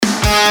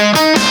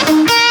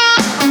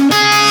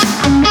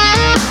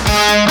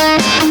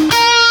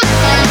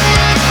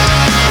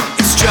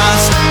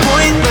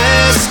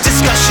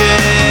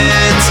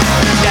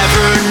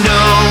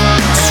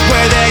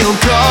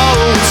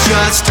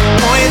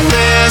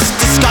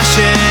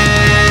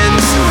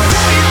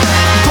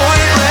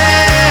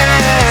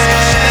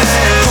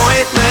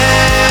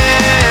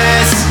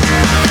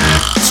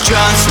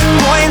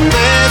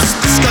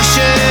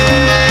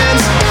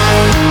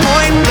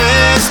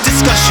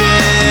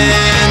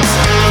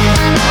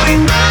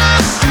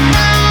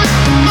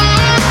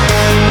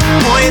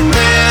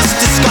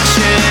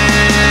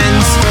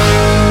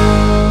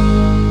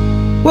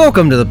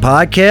Welcome to the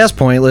podcast,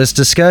 Pointless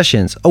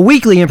Discussions, a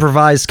weekly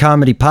improvised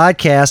comedy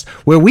podcast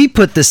where we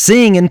put the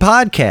sing in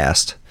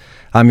podcast.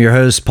 I'm your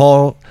host,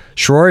 Paul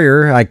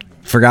Schroyer. I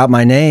forgot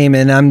my name,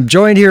 and I'm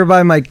joined here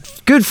by my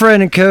good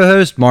friend and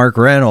co-host, Mark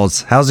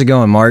Reynolds. How's it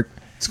going, Mark?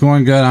 It's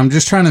going good. I'm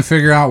just trying to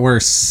figure out where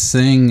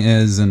sing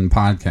is in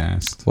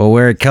podcast. Well,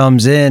 where it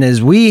comes in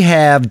is we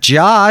have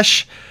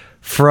Josh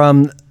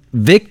from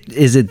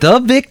is it the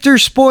Victor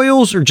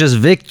Spoils or just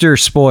Victor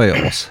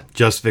Spoils?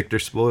 Just Victor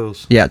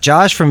Spoils. Yeah,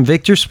 Josh from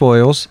Victor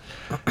Spoils.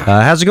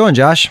 How's it going,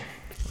 Josh?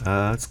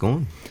 It's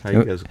going. How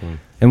you guys going?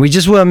 And we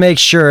just want to make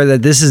sure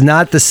that this is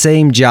not the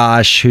same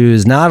Josh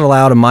who's not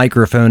allowed a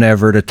microphone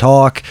ever to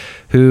talk,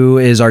 who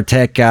is our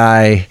tech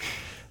guy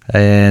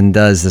and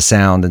does the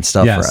sound and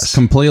stuff for us.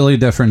 Completely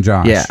different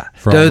Josh. Yeah.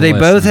 Though they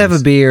both have a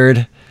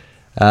beard,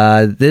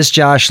 this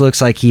Josh looks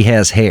like he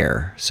has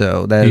hair.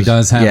 So that he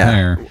does have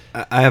hair.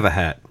 I have a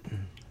hat.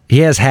 He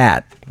has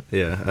hat.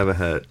 Yeah, I have a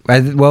hat.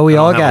 Well, we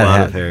all got a lot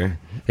hat. of hair.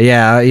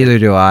 Yeah, either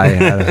do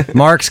I.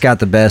 Mark's got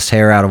the best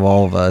hair out of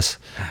all of us.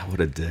 What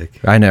a dick.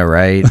 I know,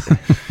 right?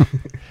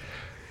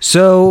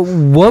 So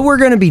what we're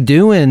going to be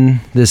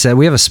doing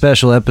we have a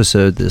special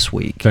episode this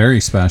week.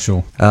 Very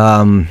special.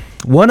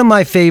 One of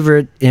my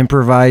favorite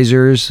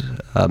improvisers,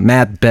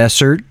 Matt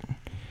Bessert.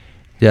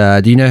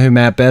 Do you know who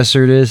Matt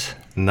Bessert is?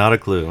 Not a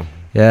clue.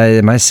 Yeah,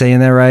 am I saying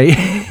that right?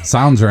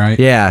 Sounds right.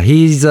 Yeah,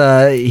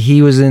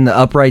 he was in the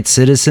Upright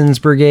Citizens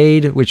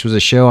Brigade, which was a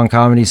show on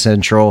Comedy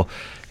Central,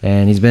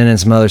 and he's been in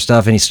some other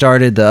stuff, and he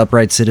started the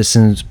Upright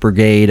Citizens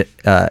Brigade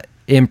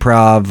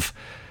improv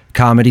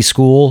comedy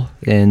school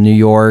in New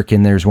York,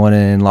 and there's one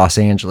in Los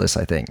Angeles,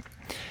 I think.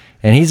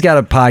 And he's got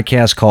a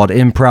podcast called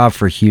Improv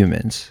for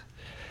Humans.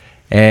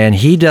 And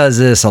he does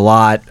this a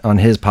lot on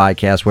his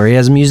podcast where he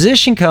has a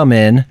musician come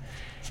in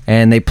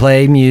and they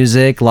play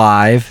music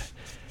live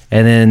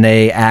and then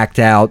they act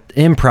out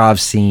improv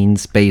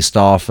scenes based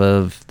off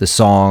of the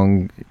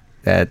song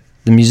that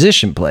the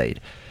musician played.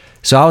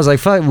 So I was like,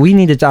 fuck, we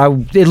need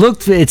to,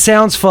 it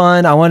sounds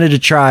fun. I wanted to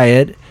try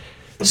it.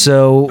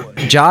 So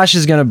Josh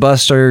is going to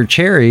bust our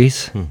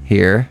cherries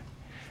here.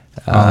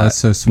 That's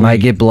so sweet.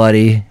 Might get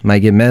bloody, might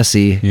get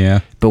messy.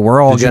 Yeah. But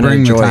we're all going to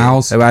enjoy the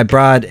towels? it. I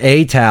brought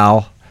a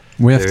towel.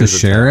 We have to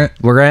share it?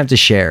 We're going to have to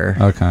share.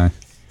 Okay.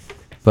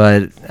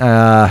 But,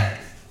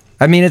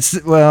 I mean,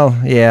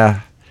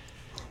 yeah.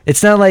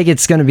 It's not like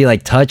it's going to be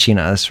like touching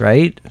us,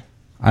 right?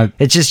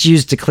 It's just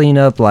used to clean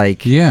up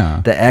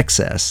the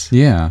excess.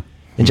 Yeah.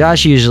 And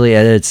Josh usually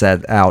edits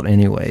that out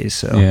anyway,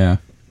 so. Yeah.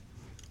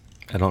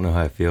 I don't know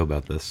how I feel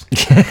about this.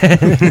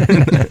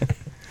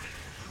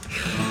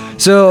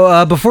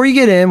 So before you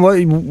get in,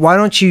 why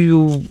don't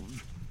you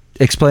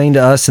explain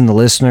to us and the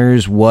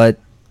listeners what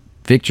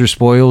Victor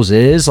Spoils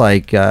is,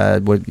 what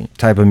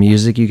type of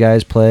music you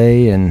guys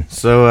play? And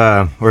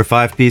so we're a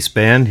 5-piece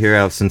band here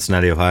out of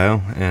Cincinnati,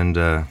 Ohio,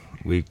 and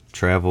we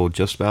travel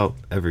just about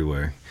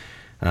everywhere.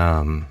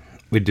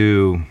 We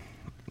do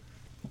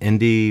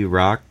indie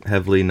rock,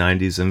 heavily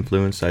 90s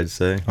influenced, I'd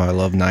say. I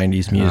love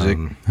 90s music.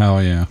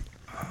 Hell yeah.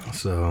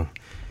 So,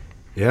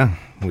 yeah,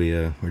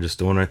 we're just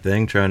doing our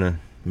thing, trying to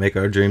make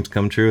our dreams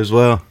come true as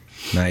well.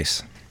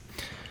 Nice.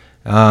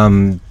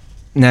 Now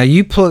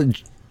you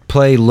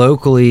play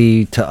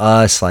locally to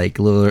us, like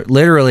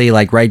literally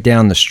like right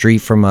down the street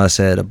from us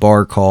at a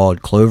bar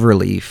called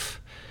Cloverleaf.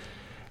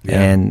 Yeah.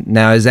 And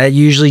now is that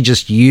usually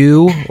just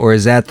you, or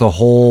is that the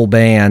whole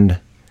band?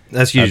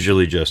 That's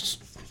usually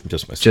just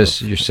myself.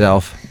 Just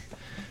yourself.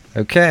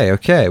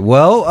 Okay.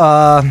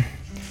 Well,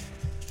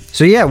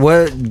 so yeah,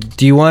 what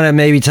do you want to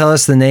maybe tell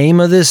us the name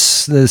of the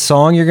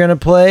song you're going to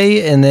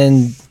play, and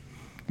then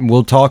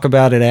we'll talk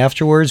about it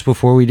afterwards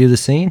before we do the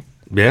scene?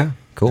 Yeah,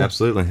 cool.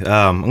 Absolutely.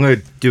 I'm going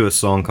to do a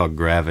song called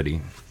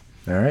Gravity.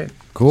 All right,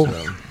 cool.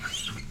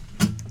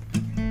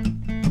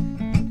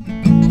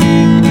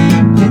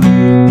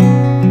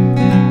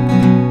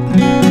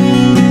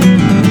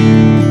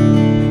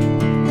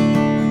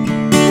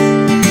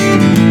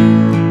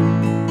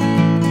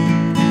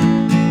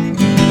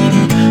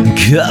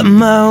 Cut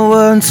my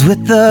words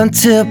with the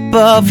tip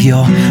of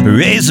your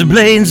razor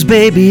blades,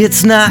 baby,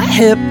 it's not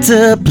hip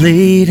to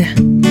bleed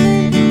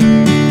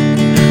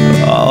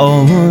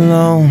all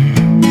alone.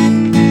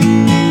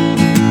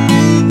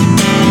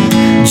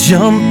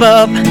 Jump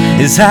up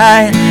as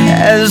high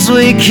as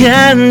we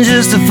can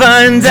just to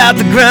find out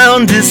the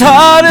ground is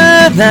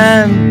harder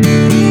than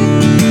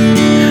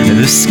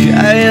the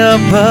sky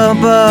up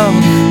above.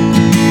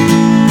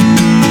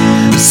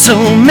 So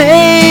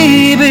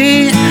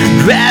maybe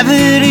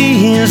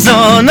gravity is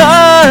on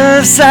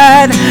our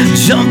side.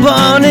 Jump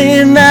on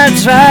in,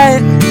 that's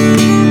right.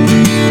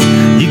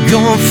 You're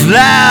gonna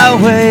fly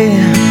away.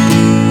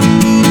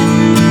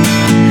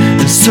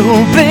 So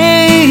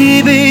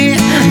baby,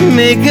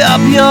 make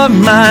up your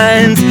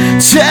mind.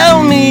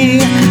 Tell me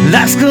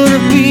life's gonna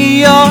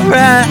be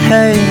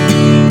alright.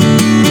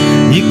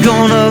 You're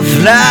gonna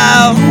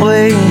fly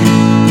away.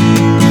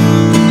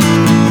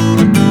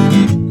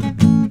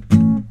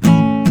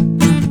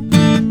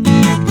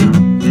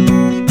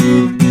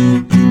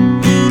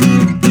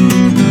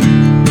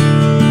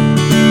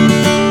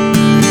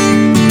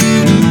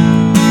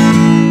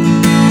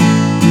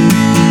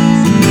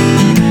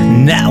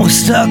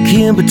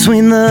 walking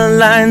between the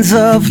lines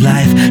of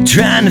life,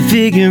 trying to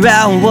figure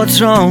out what's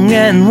wrong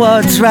and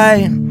what's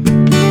right.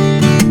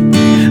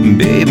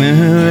 Baby,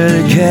 who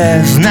really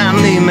cares? Not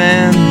me,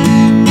 man.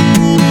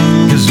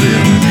 'Cause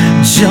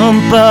we'll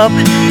jump up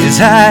as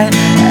high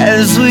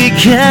as we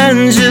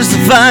can, just to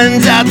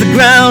find out the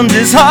ground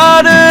is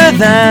harder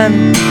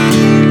than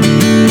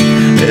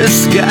the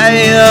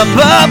sky up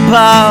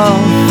above.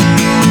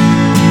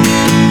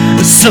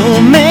 So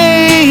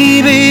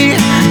maybe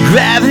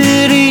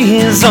gravity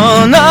is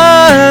on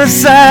our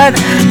side.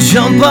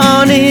 Jump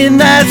on in,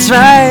 that's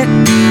right.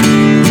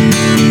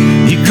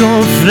 You're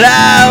gonna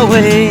fly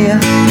away.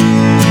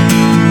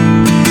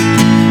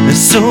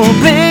 So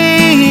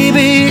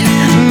baby,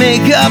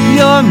 make up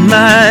your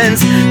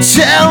minds.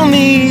 Tell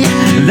me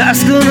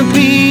that's gonna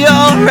be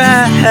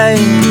alright.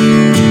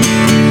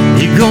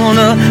 You're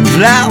gonna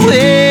fly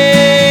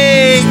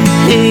away.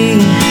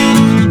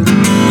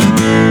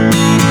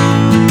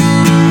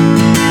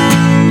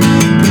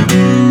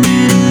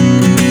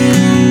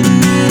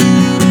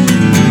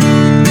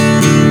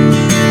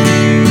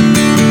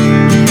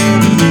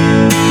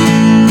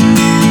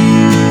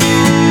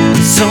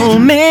 So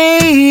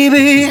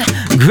maybe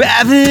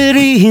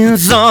gravity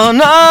is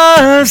on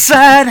our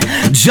side.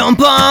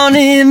 Jump on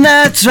in,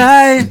 that's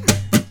right.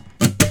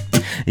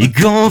 You're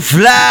gonna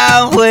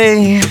fly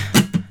away.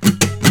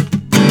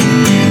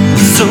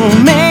 So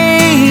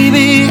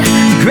maybe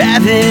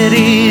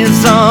gravity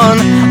is on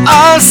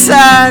our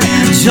side.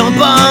 Jump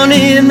on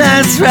in,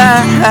 that's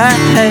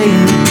right.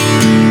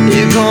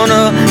 You're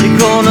gonna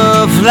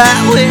fly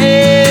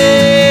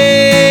away.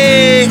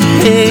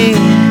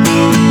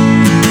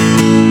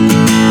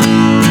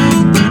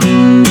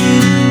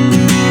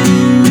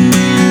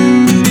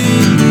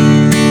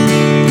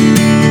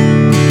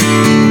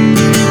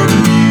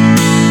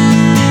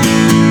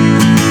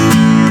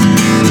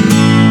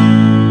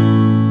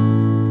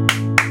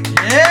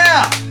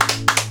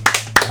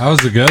 That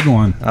was a good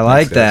one. I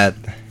like that.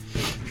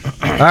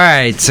 All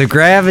right, so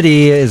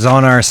gravity is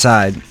on our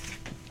side.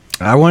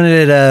 I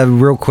wanted to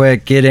real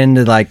quick get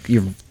into like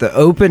the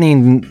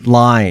opening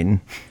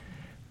line.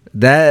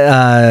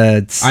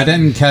 That I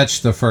didn't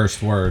catch the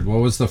first word.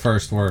 What was the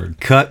first word?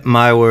 Cut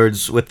my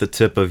words with the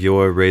tip of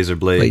your razor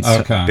blades.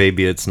 Okay.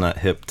 Baby, it's not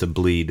hip to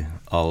bleed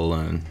all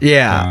alone.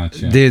 yeah,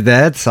 Gotcha. dude,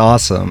 that's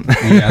awesome.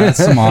 Yeah, that's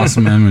some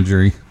awesome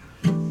imagery.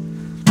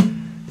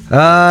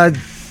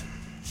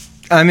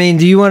 I mean,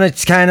 do you want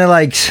to kind of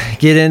like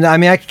get in? I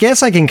mean, I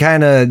guess I can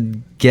kind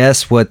of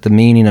guess what the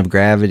meaning of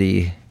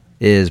gravity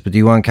is, but do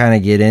you want to kind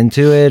of get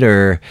into it,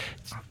 or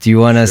do you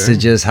want us to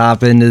just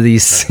hop into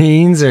these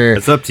scenes, or?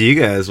 It's up to you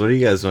guys. What do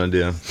you guys want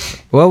to do?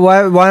 Well,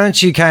 why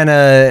don't you kind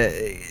of?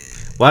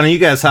 Why don't you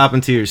guys hop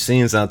into your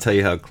scenes and I'll tell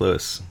you how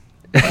close.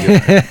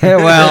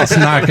 Well, It's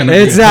not going to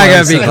it's not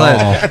gonna be at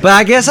close. all. But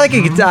I guess I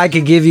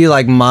could give you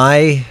like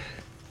my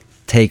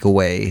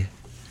takeaway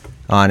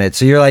on it.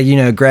 So you're like,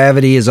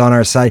 gravity is on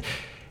our side.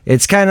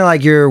 It's kind of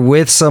like you're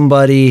with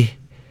somebody,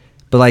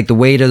 but like the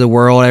weight of the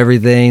world,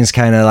 everything's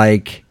kind of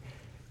like,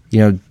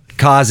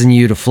 causing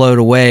you to float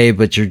away,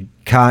 but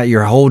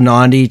you're holding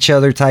on to each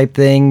other type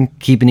thing,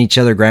 keeping each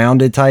other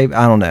grounded type.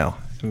 I don't know.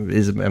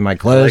 Am I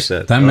close? I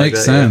like That I like makes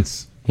yeah.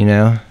 sense.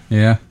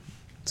 Yeah.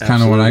 It's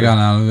kind of what I got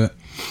out of it.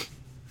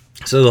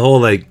 So the whole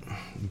like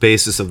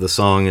basis of the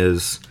song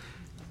is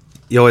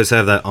you always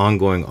have that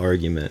ongoing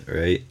argument,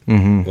 right?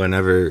 Mm-hmm.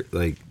 Whenever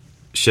like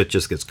shit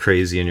just gets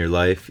crazy in your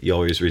life, you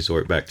always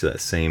resort back to that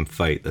same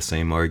fight, the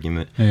same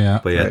argument. Yeah.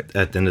 But Right.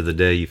 at the end of the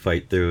day, you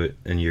fight through it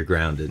and you're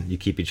grounded. You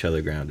keep each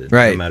other grounded.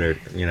 Right. No matter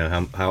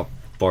how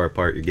far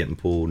apart you're getting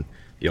pulled,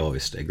 you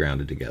always stay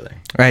grounded together.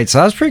 Right.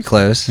 So I was pretty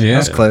close. Yeah. I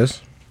was close.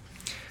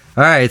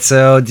 All right.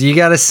 So do you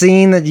got a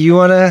scene that you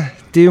want to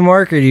do,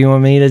 Mark, or do you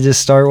want me to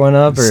just start one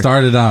up? Or?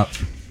 Start it up.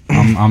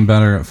 I'm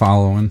better at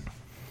following.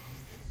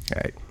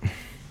 All right.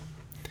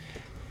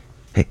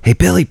 Hey,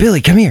 Billy,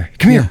 come here.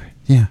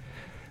 Yeah.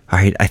 All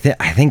right, I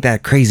think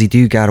that crazy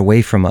dude got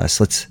away from us.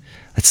 Let's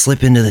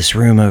slip into this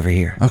room over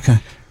here. Okay.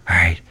 All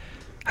right.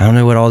 I don't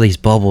know what all these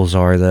bubbles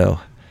are though.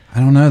 I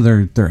don't know.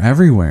 They're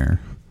everywhere.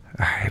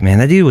 All right, man,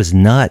 that dude was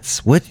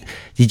nuts. What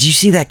did you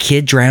see that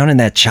kid drown in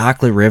that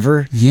chocolate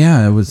river?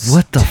 Yeah, it was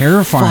What the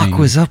terrifying. fuck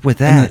was up with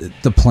that? And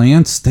the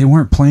plants, they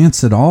weren't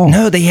plants at all.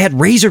 No, they had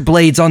razor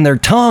blades on their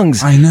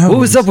tongues. I know. What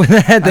was up with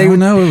that? I don't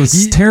know. It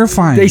was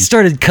terrifying. They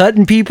started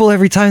cutting people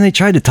every time they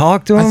tried to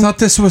talk to them. I thought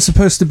this was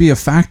supposed to be a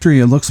factory.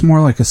 It looks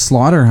more like a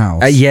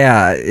slaughterhouse.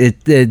 Yeah,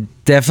 it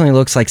definitely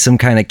looks like some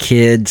kind of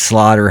kid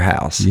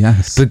slaughterhouse.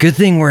 Yes. But good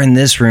thing we're in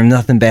this room.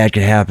 Nothing bad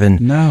could happen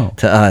No.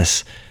 to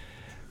us.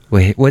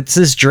 Wait, what's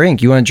this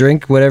drink? You want to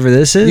drink whatever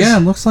this is? Yeah,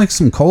 it looks like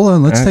some cola.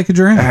 Let's take a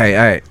drink. All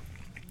right.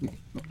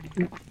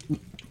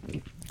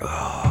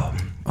 Oh,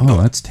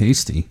 that's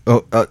tasty.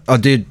 Oh,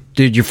 dude,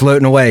 you're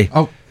floating away.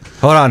 Oh,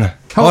 Hold on.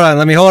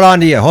 Let me hold on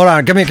to you. Hold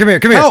on. Come here.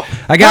 Help!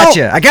 I got Help!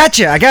 you. I got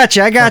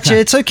you.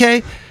 Okay. It's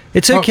okay.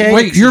 It's okay.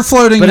 Wait, you're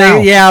floating but now.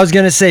 yeah, I was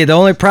gonna say the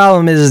only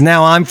problem is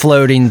now I'm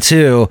floating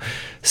too.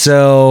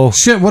 So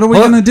Shit, what are we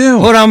gonna do?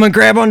 Hold on, I'm gonna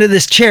grab onto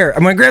this chair.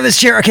 I'm gonna grab this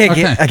chair. Okay.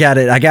 I got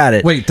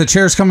it. Wait, the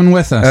chair's coming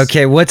with us.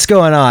 Okay, what's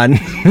going on?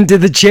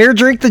 Did the chair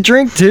drink the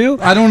drink too?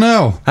 I don't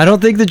know. I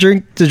don't think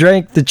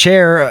the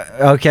chair.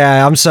 Okay,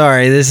 I'm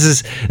sorry.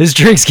 This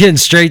drink's getting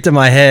straight to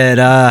my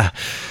head.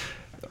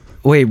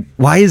 Wait,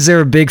 why is there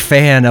a big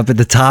fan up at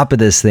the top of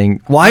this thing?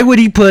 Why would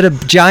he put a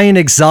giant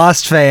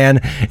exhaust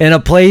fan in a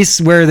place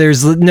where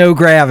there's no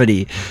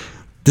gravity?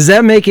 Does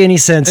that make any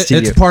sense to you?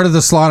 It's part of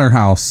the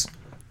slaughterhouse.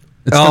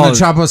 It's going to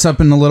chop us up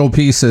into little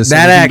pieces. So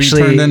that we can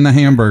actually be turned into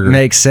hamburger.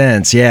 Makes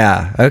sense.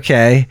 Yeah.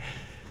 Okay.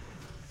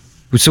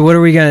 So what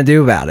are we going to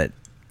do about it?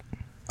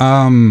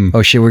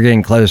 Oh shit, we're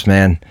getting close,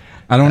 man.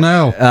 I don't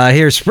know.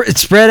 Here,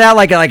 spread out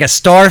like a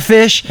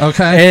starfish.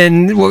 Okay.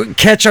 And we'll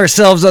catch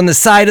ourselves on the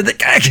side of the.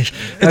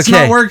 It's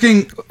not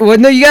working. Well,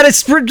 no, you got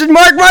to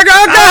mark.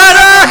 Oh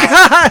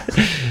God!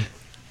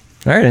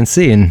 All right, and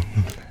seeing.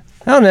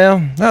 I don't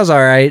know. That was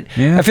all right.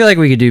 Yeah. I feel like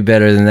we could do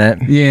better than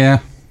that. Yeah.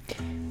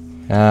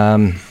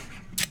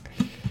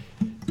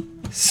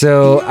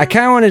 So I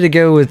kind of wanted to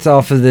go with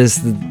off of this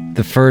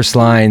the first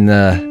line.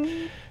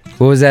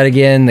 What was that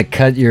again?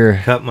 Cut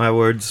my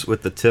words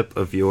with the tip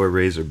of your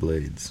razor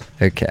blades.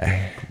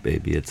 Okay.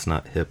 Baby, it's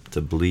not hip to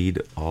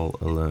bleed all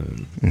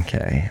alone.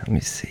 Okay, let me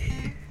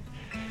see.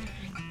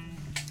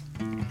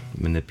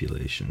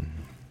 Manipulation.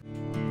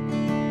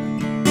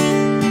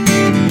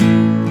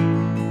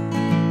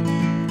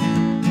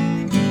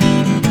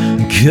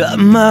 Cut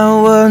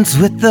my words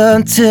with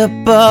the tip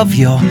of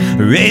your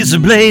razor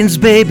blades,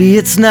 baby,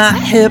 it's not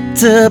hip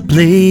to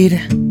bleed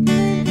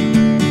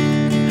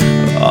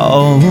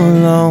all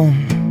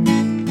alone.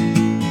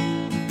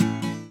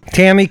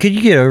 Tammy, could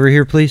you get over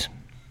here, please?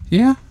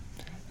 Yeah.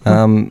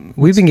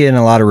 We've been getting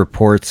a lot of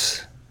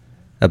reports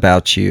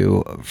about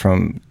you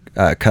from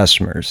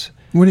customers.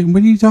 What are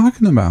you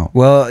talking about?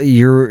 Well,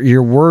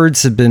 your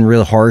words have been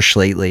real harsh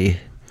lately.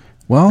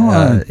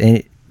 Well,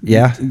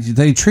 yeah.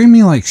 They treat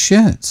me like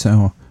shit,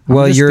 so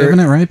I'm just giving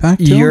it right back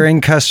to You're them.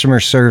 in customer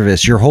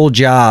service. Your whole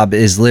job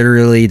is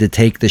literally to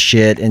take the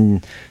shit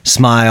and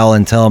smile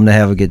and tell them to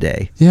have a good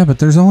day. Yeah, but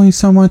there's only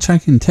so much I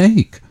can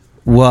take.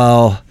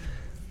 Well,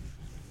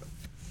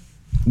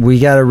 we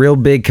got a real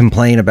big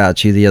complaint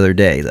about you the other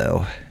day,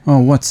 though. Oh,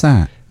 what's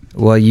that?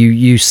 Well,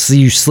 you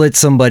slit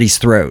somebody's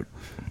throat.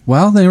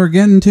 Well, they were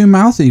getting too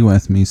mouthy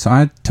with me, so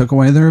I took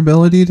away their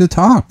ability to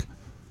talk.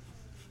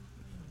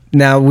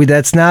 Now,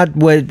 that's not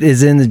what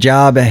is in the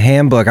job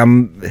handbook.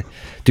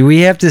 Do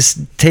we have to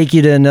take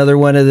you to another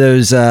one of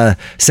those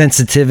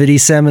sensitivity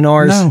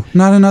seminars? No,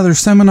 not another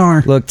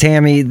seminar. Look,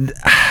 Tammy,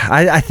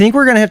 I think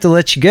we're going to have to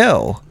let you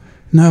go.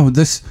 No,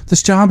 this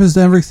job is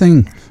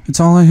everything. It's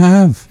all I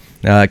have.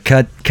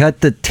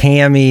 Cut the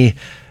Tammy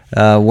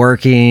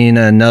working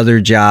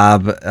another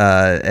job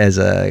as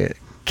a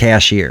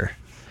cashier.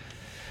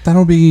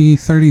 That'll be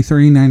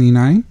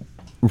 $33.99.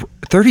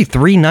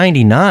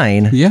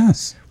 $33.99?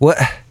 Yes. What?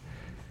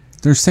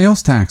 There's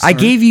sales tax. I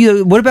gave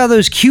you. What about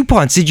those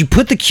coupons? Did you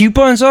put the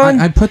coupons on?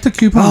 I put the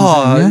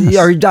coupons in,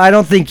 yes. I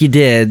don't think you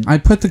did. I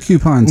put the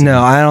coupons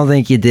No, I don't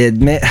think you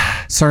did.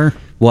 Sir.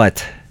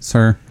 What?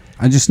 Sir,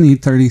 I just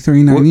need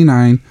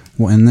 $33.99.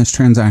 We'll end this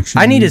transaction.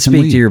 I need to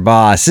speak to your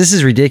boss. This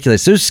is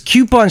ridiculous. Those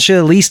coupons should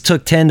at least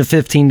took $10 to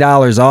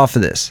 $15 off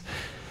of this.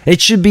 It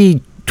should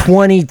be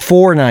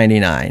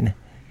 $24.99.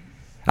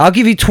 I'll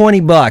give you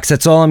 $20.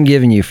 That's all I'm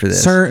giving you for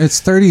this. Sir,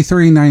 it's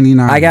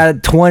 $33.99. I got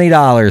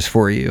 $20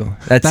 for you.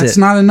 That's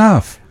not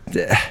enough.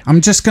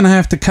 I'm just going to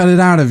have to cut it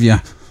out of you.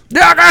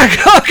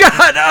 Oh,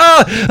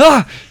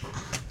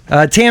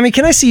 God. Tammy,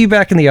 can I see you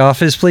back in the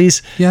office,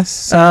 please?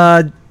 Yes.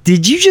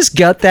 Did you just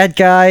gut that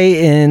guy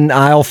in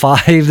aisle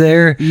 5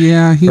 there?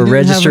 Yeah, he didn't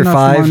register have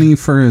enough money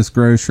for his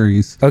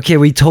groceries. Okay,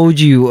 we told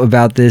you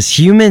about this.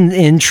 Human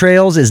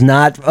entrails is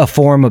not a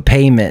form of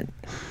payment.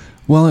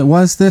 Well, it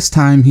was this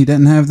time. He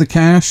didn't have the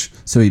cash,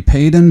 so he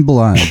paid in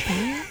blood.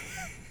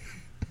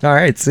 All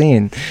right,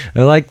 scene.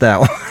 I like that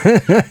one.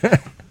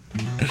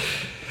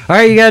 All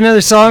right, you got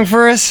another song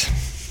for us?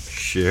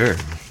 Sure.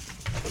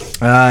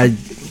 Now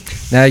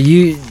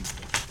we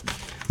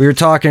were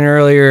talking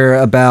earlier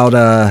about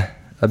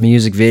a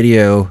music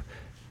video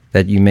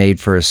that you made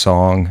for a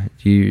song.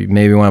 Do you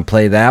maybe want to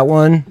play that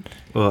one?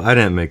 Well, I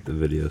didn't make the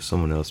video.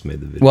 Someone else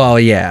made the video. Well,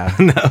 yeah.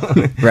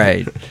 No.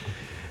 Right.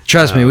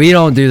 Trust me, we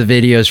don't do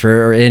the videos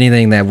for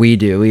anything that we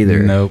do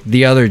either. Nope.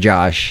 The other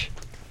Josh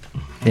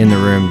in the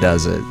room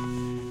does it.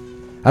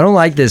 I don't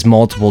like this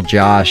multiple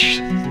Josh.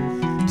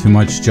 Too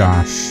much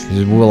Josh.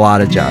 There's a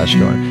lot of Josh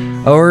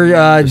going. Or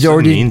so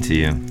mean to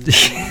you.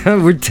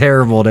 we're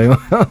terrible to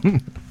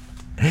him.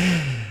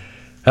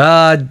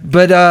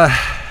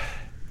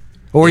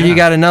 Or you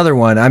got another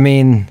one. I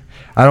mean,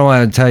 I don't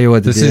want to tell you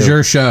what to do. This is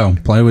your show.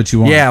 Play what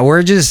you want. Yeah,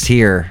 we're just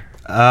here.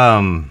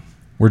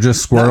 We're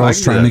just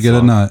squirrels trying to get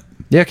a nut.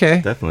 Yeah,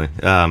 okay. Definitely.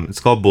 It's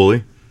called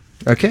Bully.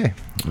 Okay.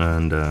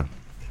 And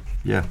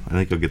yeah, I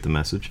think you'll get the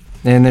message.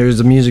 And there's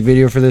a music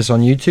video for this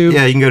on YouTube?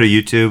 Yeah, you can go to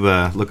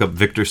YouTube, look up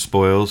Victor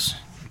Spoils,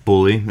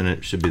 bully, and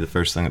it should be the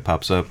first thing that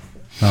pops up.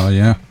 Oh,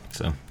 yeah.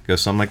 So it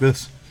goes something like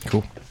this.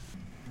 Cool.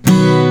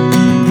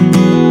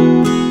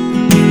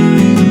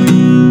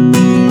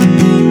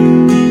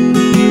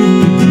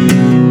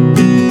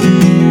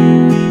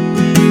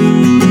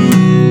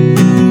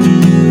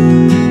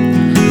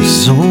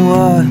 So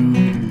what?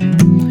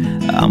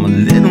 I'm a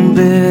little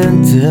bit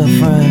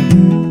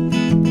different.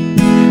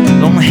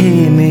 Don't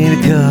hate me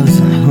because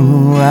of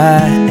who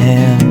I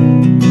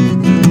am.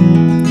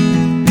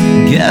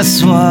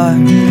 Guess what?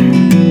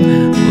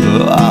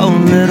 We're all a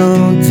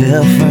little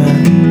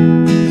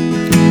different,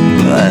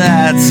 but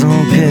that's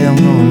okay, I'm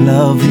gonna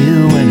love you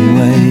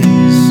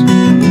anyways.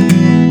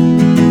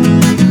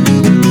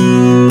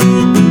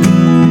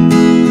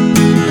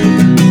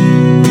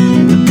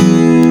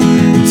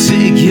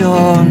 Take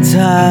your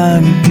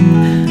time,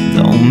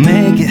 don't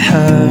make it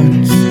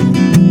hurt.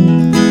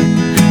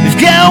 We've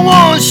got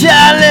one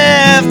shot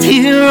left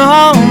here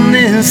on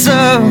this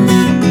earth.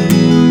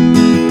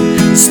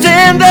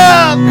 Stand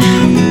up,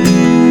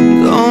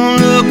 don't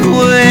look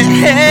away.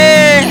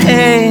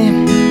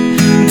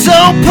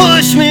 Don't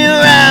push me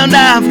around,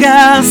 I've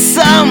got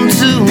something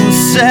to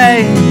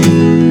say.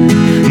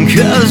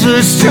 'Cause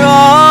we're strong,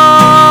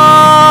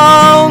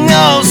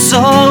 oh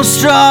so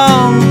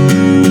strong.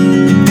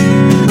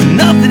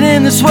 Nothing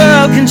in this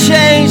world can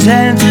change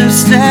that,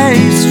 just stay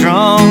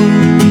strong.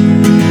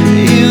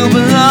 You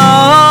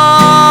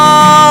belong,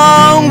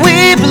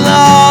 we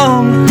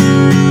belong.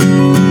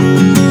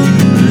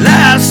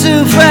 Life's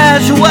too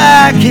fragile,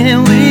 why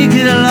can't we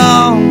get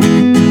along?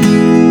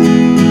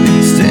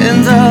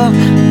 Stand up,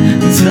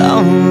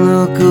 don't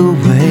look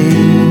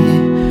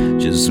away,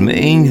 just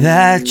make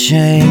that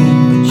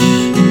change.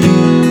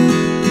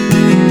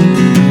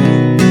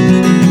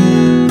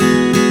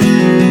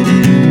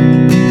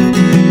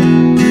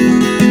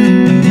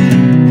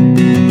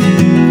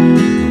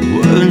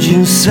 The words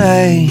you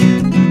say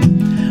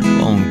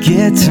won't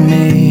get to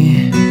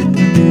me.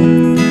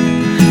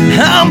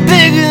 I'm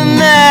bigger than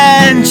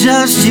that,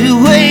 just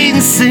you wait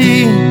and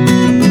see.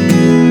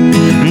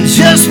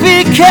 Just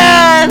be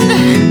kind,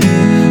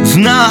 it's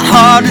not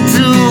hard to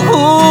do.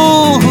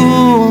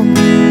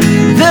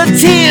 The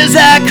tears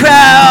I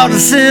cry out to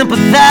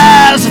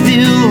sympathize with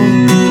you.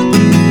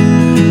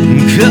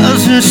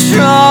 'Cause we're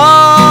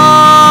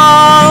strong,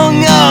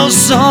 oh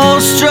so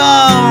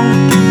strong.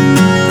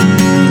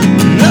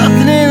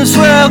 Nothing in this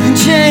world can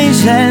change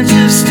that,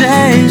 just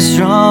stay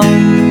strong.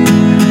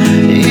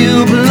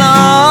 You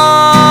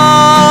belong,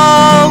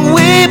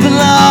 we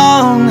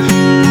belong.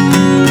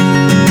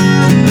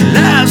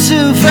 Life's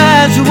too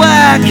fragile,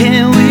 why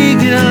can't we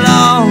get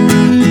along?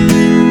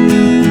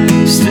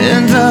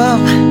 Stand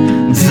up,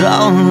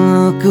 don't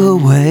look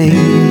away.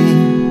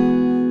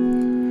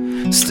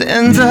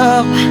 Stand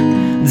up,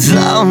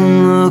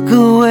 don't look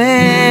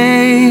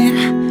away.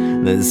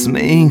 Let's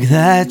make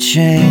that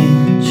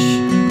change.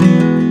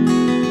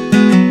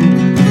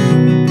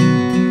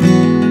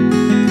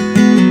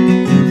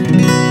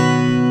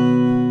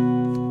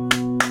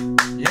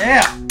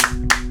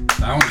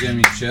 That one gave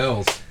me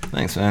chills.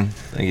 Thanks, man.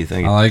 Thank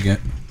you. I like it.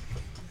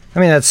 I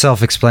mean, that's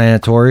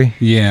self-explanatory.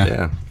 Yeah.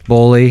 Yeah,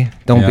 Bully.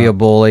 Don't be Yeah. a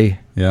bully.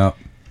 Yep.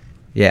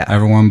 Yeah.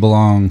 Everyone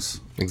belongs.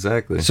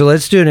 exactly. So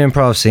let's do an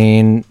improv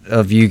scene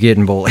of you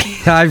getting bullied.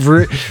 I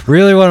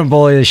really want to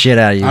bully the shit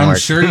out of you, I'm Mark.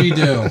 sure you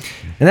do.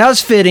 And that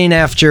was fitting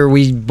after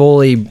we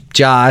bullied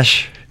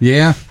Josh.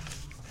 Yeah.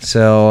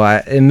 So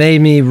it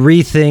made me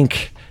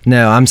rethink.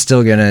 No, I'm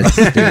still going to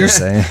do the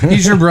same.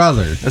 He's your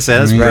brother. That's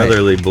I mean,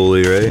 brotherly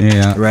bully, right?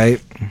 Yeah.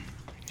 Right?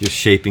 Just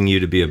shaping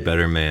you to be a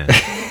better man.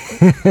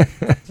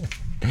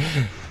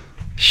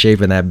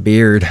 Shaping that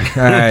beard.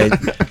 All right.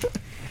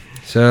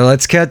 So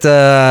let's cut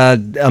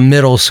to a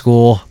middle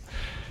school.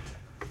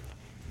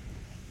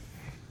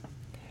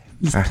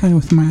 Just play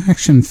with my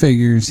action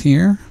figures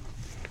here.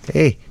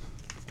 Hey.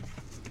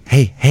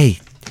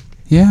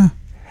 Yeah.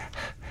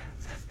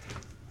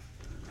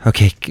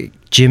 Okay,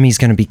 Jimmy's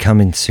going to be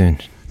coming soon.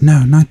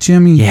 No, not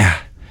Jimmy. Yeah.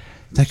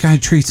 That guy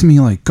treats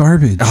me like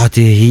garbage. Oh,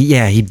 dude,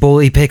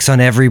 he picks on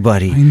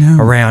everybody I know.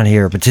 around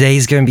here. But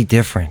today's going to be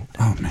different.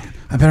 Oh, man.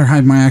 I better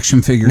hide my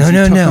action figures. No. He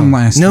took them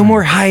last No time.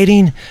 more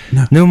hiding.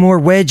 No. No more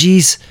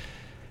wedgies.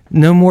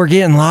 No more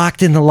getting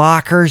locked in the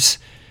lockers.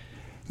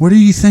 What are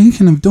you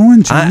thinking of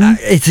doing,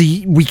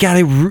 Johnny? We got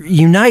to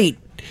unite.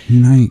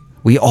 Unite.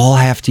 We all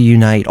have to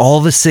unite.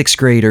 All the sixth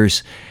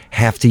graders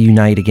have to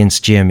unite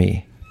against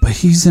Jimmy. But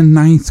he's in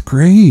 9th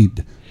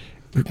grade.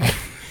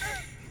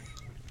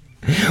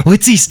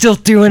 What's he still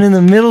doing in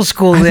the middle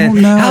school I then?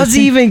 don't know. How does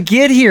he even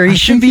get here? He I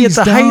should think be at he's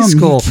the high dumb.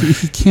 school.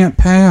 He can't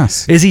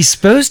pass. Is he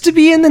supposed to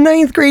be in the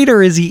 9th grade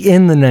or is he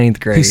in the 9th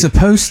grade? He's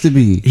supposed to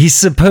be. He's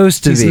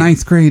supposed to He's be.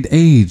 9th grade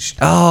aged.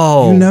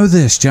 Oh. You know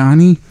this,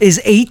 Johnny. Is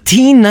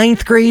 18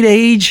 9th grade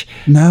age?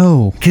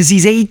 No. Because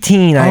he's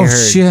 18, I Oh,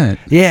 heard. shit.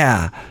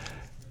 Yeah.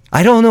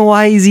 I don't know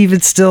why he's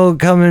even still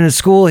coming to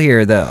school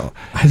here, though.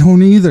 I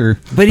don't either.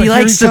 But he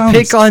likes to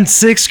pick on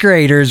sixth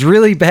graders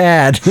really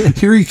bad.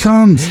 Here he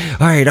comes.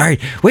 All right.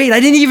 Wait, I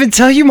didn't even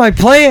tell you my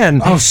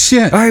plan. Oh,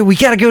 shit. All right, we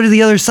got to go to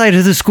the other side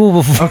of the school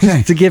before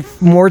to get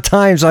more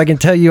time so I can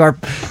tell you our...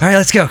 All right,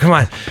 let's go. Come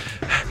on.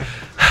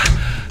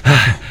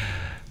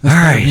 All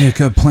right. Yeah,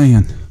 good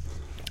plan.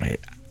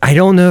 I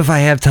don't know if I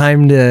have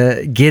time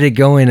to get it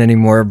going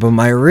anymore, but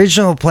my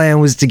original plan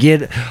was to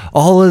get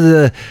all of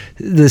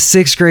the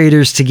sixth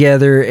graders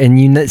together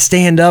and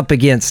stand up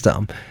against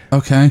them.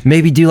 Okay.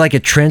 Maybe do like a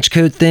trench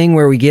coat thing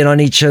where we get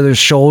on each other's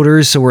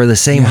shoulders so we're the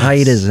same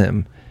height as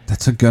him.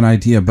 That's a good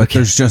idea, but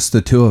there's just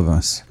the two of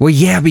us. Well,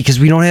 yeah,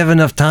 because we don't have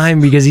enough time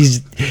because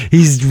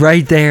he's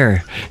right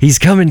there. He's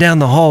coming down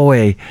the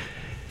hallway.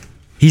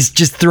 He's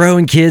just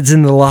throwing kids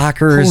in the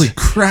lockers. Holy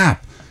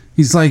crap.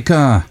 He's like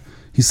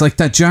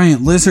that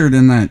giant lizard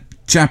in that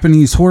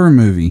Japanese horror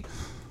movie.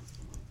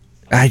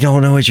 I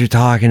don't know what you're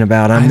talking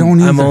about. I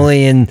don't either. I'm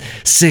only in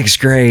 6th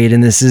grade,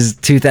 and this is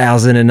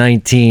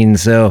 2019,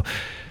 so...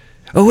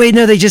 Oh, wait,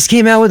 no, they just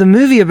came out with a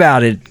movie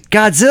about it.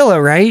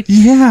 Godzilla, right?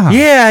 Yeah.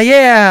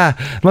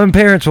 Yeah. My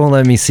parents won't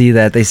let me see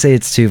that. They say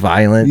it's too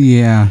violent.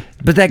 Yeah.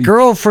 But that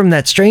girl from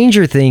that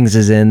Stranger Things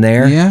is in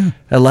there. Yeah.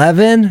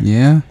 11?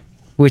 Yeah.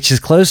 Which is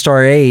close to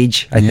our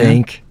age, I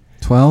think.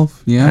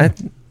 12? Yeah.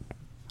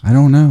 I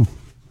don't know.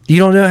 You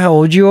don't know how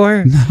old you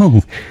are?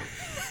 No.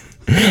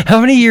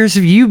 How many years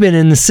have you been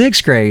in the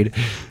 6th grade?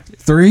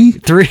 3?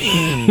 3.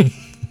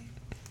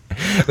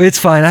 It's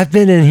fine. I've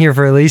been in here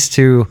for at least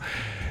 2.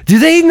 Do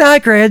they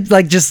not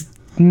just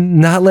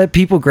not let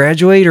people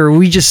graduate, or are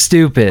we just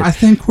stupid? I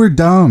think we're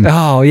dumb.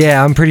 Oh,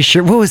 yeah, I'm pretty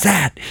sure. What was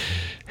that?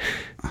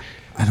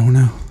 I don't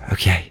know.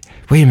 Okay,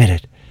 wait a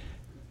minute.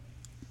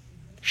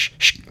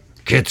 Shh.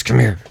 Kids, come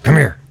here.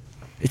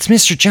 It's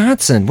Mr.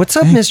 Johnson. What's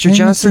up, Mr.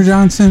 Johnson? Mr.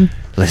 Johnson.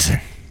 Listen,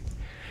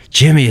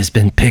 Jimmy has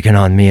been picking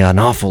on me an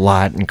awful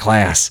lot in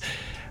class.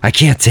 I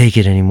can't take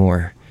it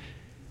anymore.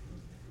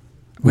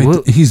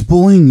 Wait, he's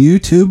bullying you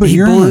too, but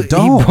you're an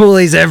adult. He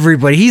bullies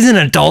everybody. He's an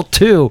adult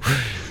too.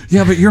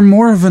 Yeah, but you're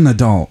more of an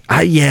adult.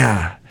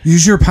 Yeah.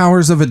 Use your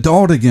powers of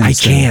adult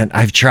against him. I can't.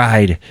 I've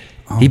tried.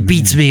 He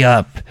beats me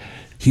up.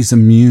 He's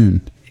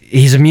immune.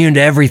 He's immune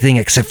to everything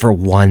except for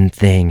one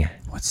thing.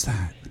 What's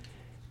that?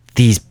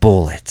 These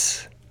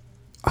bullets.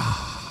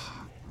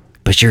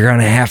 But you're going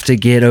to have to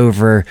get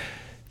over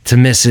to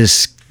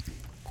Mrs.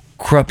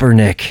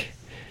 Kruppernick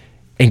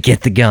and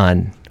get the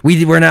gun.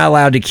 We're not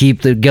allowed to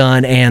keep the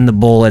gun and the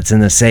bullets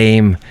in the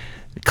same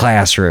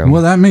classroom.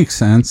 Well, that makes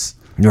sense.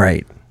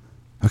 Right.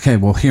 Okay,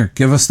 well, here,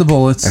 give us the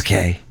bullets.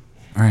 Okay.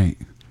 All right.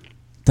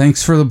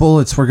 Thanks for the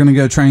bullets. We're going to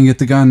go try and get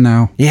the gun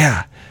now.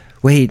 Yeah.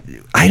 Wait,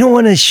 I don't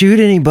want to shoot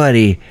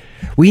anybody.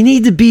 We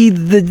need to be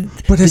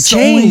But it's the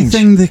only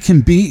thing that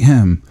can beat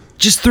him.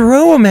 Just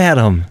throw them at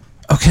him.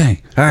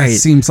 Okay. All right.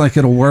 Seems like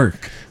it'll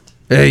work.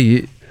 Hey,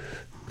 you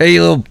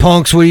little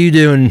punks, what are you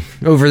doing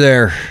over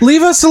there?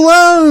 Leave us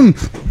alone!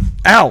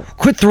 Ow,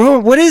 quit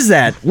throwing. What is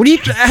that? What are you...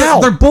 Ow.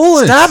 They're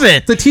bullets. Stop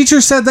it. The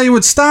teacher said they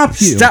would stop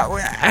you. Stop.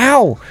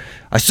 Ow.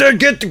 I said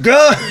get the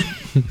gun.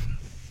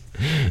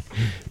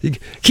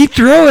 Keep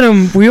throwing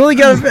them. We only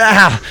got...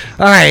 Ow.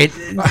 All right.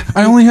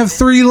 I only have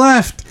 3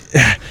 left.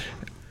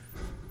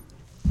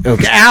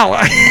 Okay.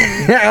 Ow.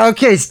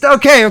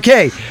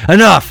 Okay.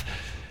 Enough.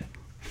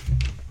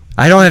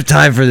 I don't have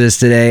time for this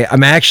today.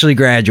 I'm actually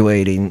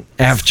graduating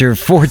after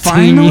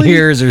 14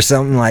 years or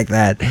something like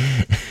that.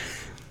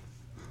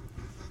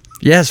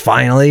 Yes,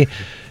 finally.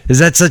 Is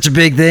that such a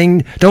big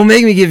thing? Don't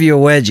make me give you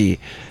a wedgie.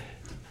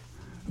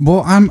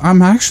 Well,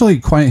 I'm actually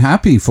quite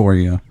happy for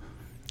you.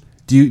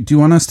 Do you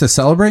want us to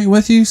celebrate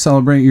with you?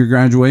 Celebrate your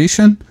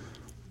graduation?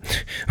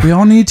 We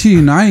all need to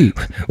unite.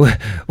 What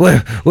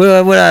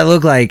I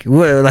look like?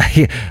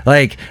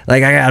 Like I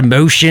got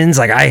emotions.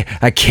 Like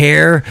I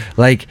care.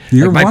 Like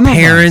my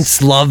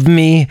parents love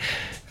me.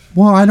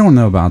 Well, I don't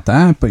know about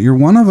that, but you're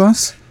one of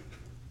us.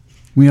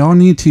 We all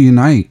need to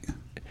unite.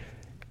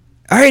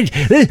 All right,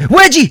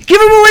 wedgie, give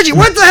him a wedgie.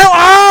 What the hell?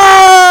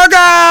 Oh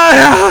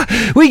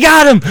God, we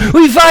got him.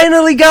 We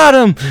finally got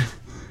him.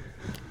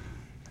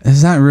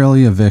 Is that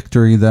really a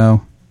victory,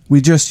 though?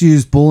 We just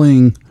used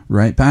bullying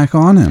right back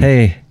on him.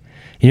 Hey,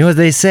 you know what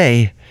they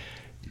say?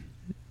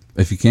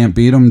 If you can't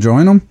beat him,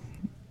 join him.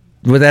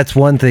 Well, that's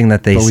one thing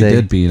that they say. But we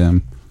did beat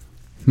him.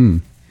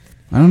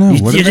 I don't know.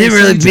 You didn't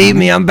really beat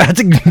me. I'm about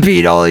to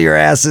beat all your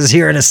asses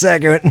here in a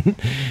second.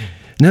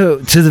 No,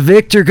 to the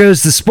victor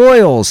goes the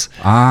spoils.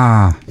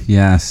 Ah,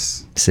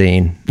 yes.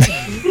 Scene.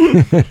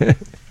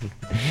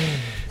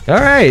 All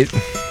right.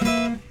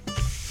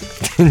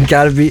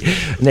 Gotta be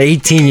an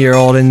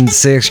 18-year-old in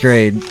 6th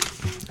grade.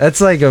 That's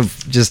like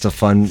just a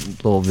fun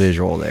little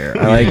visual there.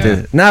 I like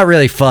it. Not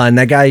really fun.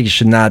 That guy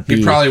should not be.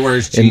 He probably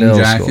wears in jean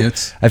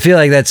jackets. School. I feel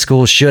like that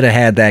school should have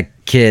had that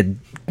kid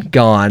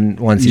gone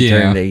once he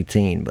turned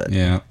 18. But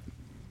yeah.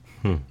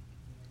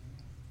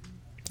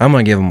 I'm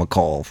going to give him a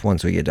call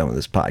once we get done with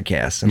this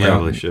podcast. Yeah,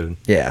 probably should.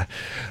 Yeah.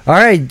 All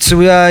right. So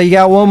you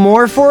got one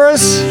more for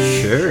us?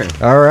 Sure.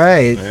 All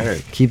right.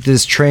 Keep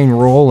this train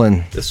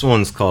rolling. This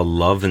one's called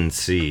Love and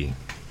Sea.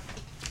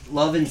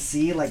 Love and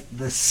see, like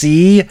the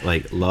sea.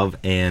 Like love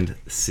and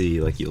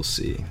see, like you'll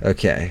see.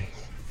 Okay,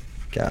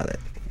 got it.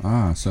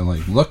 Ah, so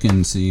like look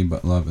and see,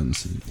 but love and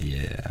see.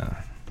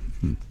 Yeah.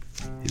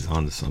 He's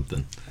on to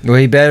something. Well,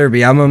 he better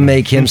be. I'm gonna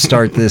make him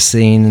start this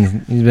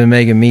scene. He's been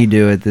making me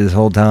do it this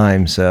whole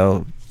time,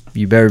 so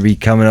you better be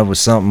coming up with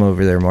something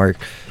over there, Mark.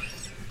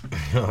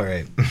 All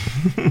right.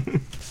 You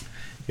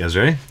guys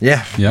ready?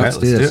 Yeah. Yeah. All right, let's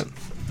do this. it.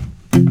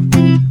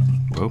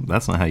 Well,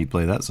 that's not how you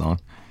play that song.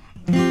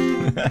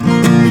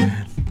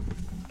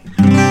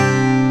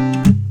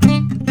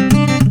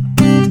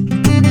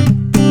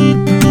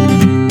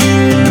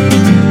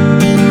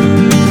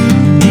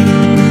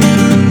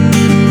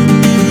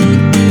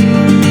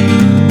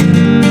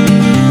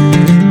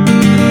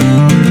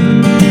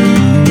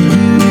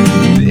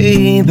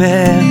 Baby,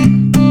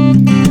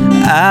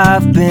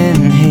 I've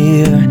been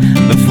here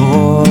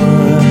before.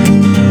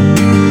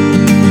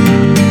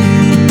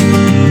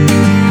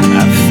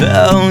 I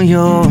felt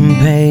your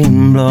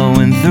pain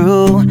blowing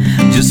through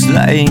just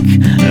like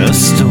a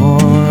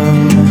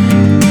storm.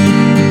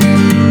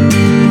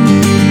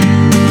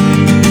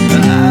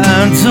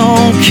 I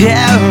don't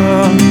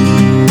care,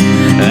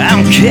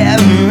 I'm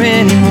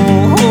carrying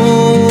home.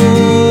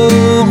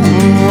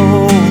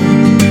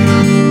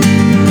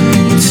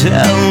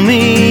 Tell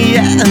me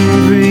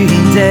every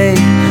day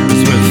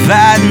is worth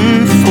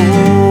fighting for.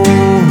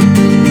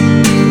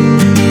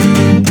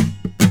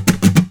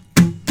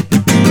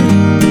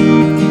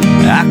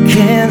 I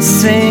can't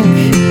sink,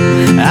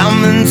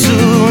 I'm in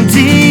too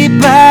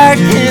deep. I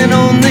can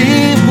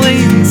only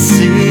wait and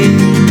see.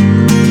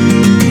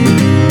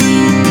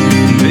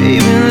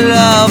 Baby,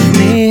 love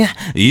me,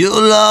 you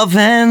love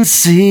and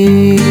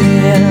see.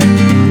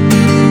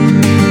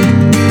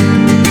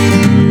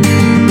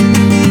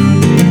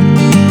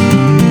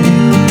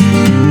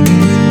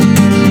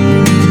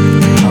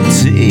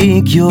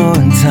 Take your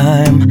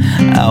time,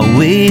 I'll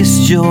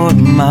waste your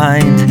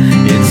mind.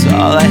 It's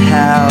all I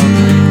have.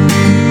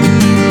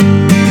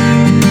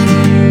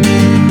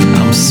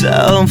 I'm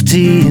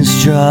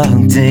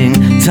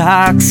self-destructing,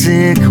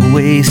 toxic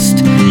waste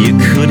you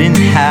couldn't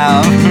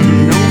have.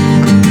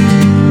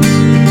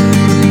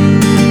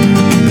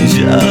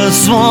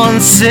 Just one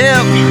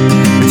sip,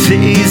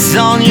 taste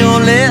on your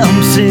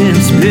lips,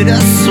 it's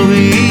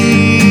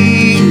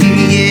bittersweet.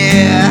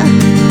 Yeah,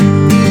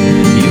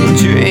 you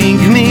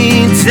drink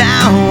me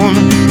down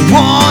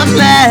one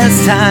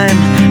last time.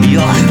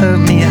 You'll hurt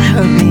me,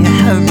 hurt me,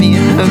 hurt me,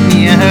 hurt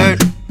me, hurt.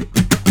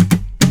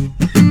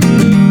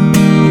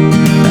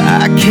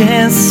 I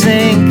can't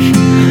sink,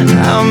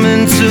 I'm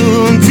in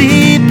too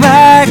deep.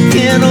 I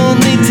can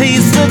only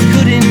taste the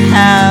couldn't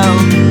have.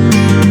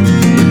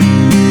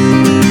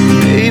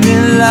 Baby,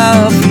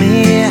 love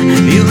me,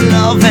 you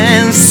love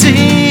and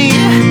see,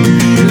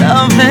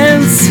 love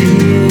and see.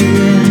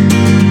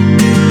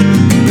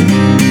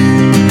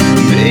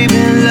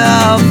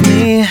 Love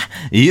me,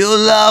 you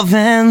love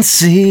and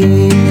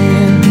see.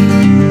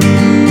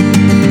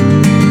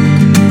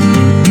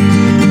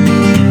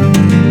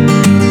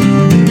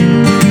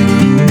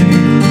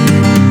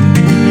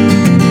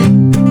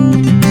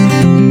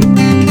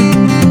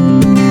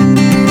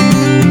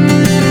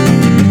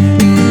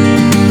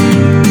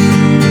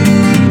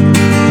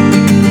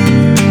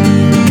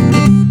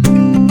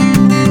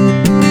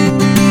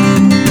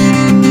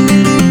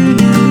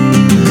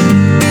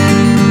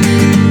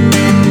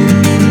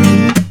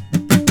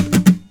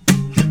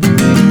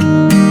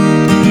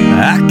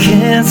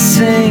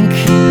 Sink,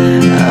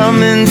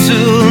 I'm in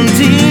too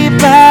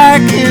deep. I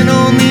can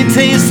only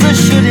taste the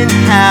shouldn't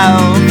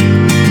have.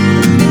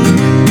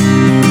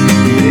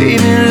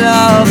 Baby,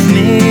 love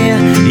me,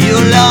 you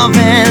love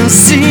and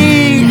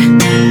see,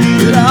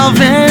 love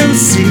and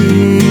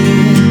see.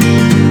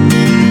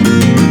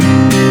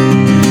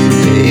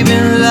 Baby,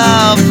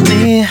 love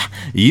me,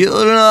 you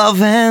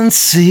love and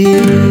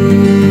see.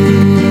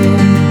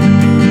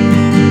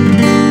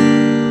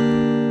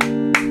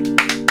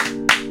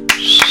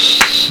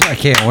 I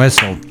can't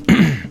whistle.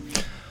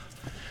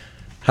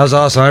 That was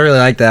awesome. I really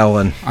like that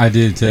one. I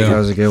do I think too. that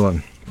was a good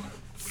one.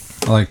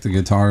 I like the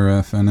guitar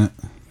riff in it.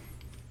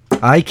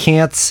 I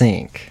can't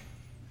sink.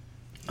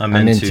 I'm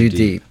in in too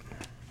deep.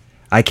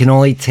 I can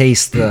only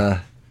taste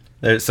the.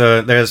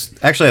 There's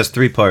actually has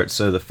three parts.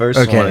 So the first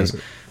Okay. one is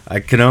I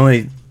can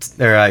only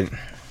or I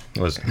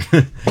was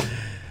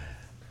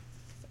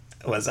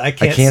I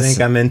can't can't think s-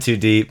 I'm in too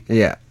deep.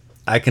 Yeah.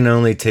 I can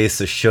only taste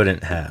the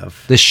shouldn't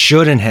have. The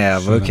shouldn't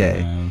have. Shouldn't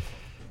Okay. have.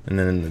 And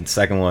then the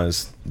second one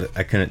was that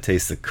I couldn't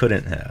taste the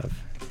couldn't have.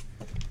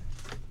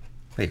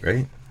 Wait,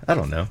 right? I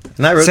don't know.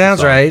 And I wrote the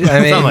Sounds song. right. I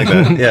mean, something like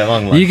that. Yeah,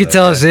 along the You lines could of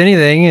tell that. us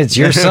anything. It's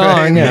your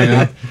song.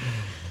 Yeah.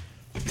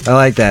 I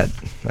like that.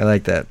 I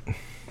like that.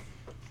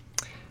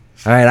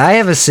 All right, I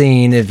have a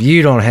scene if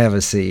you don't have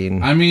a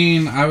scene. I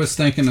mean, I was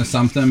thinking of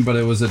something, but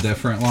it was a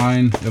different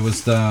line. It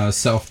was the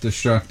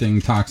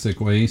self-destructing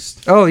toxic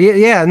waste. Oh,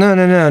 yeah.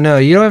 No.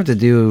 You don't have to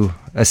do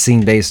a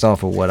scene based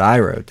off of what I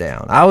wrote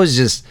down. I was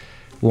just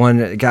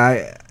one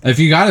guy. If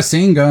you got a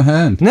scene, go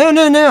ahead. No.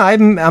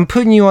 I'm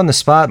putting you on the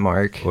spot,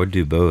 Mark. Or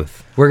do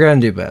both. We're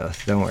gonna do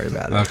both. Don't worry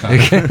about it.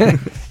 Okay.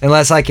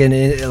 Unless I can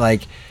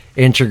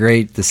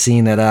integrate the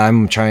scene that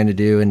I'm trying to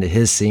do into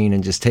his scene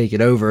and just take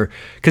it over,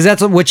 because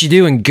that's what you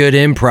do in good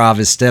improv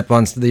is step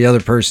on the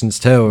other person's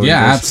toe.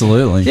 Yeah, just,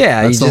 absolutely.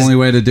 Yeah, that's you the only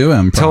way to do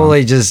improv.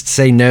 totally just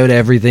say no to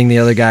everything the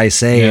other guy's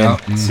saying.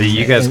 Yeah. See,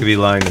 you guys could be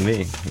lying to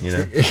me, you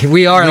know.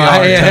 We are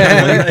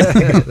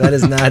that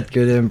is not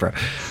good improv.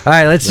 All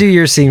right, let's do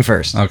your scene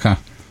first. Okay.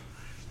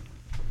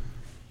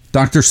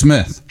 Dr.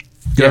 Smith,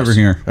 get over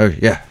here. Oh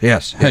yeah,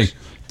 yes. Hey,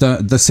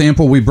 the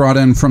sample we brought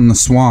in from the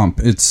swamp,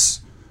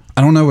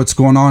 I don't know what's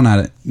going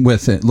on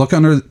with it. Look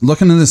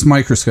into this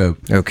microscope.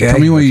 Okay. Tell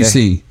me what you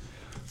see.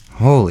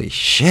 Holy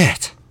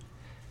shit.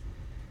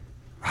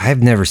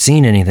 I've never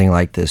seen anything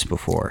like this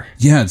before.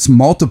 Yeah, it's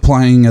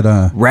multiplying at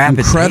a Rapid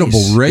incredible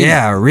pace. rate.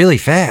 Yeah, really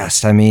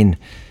fast. I mean,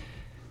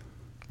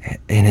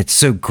 and it's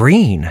so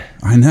green.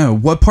 I know.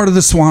 What part of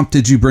the swamp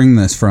did you bring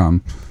this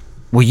from?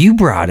 Well, you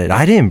brought it.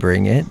 I didn't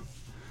bring it.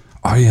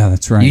 Oh, yeah,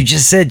 that's right. You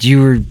just said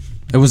you were...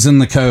 It was in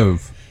the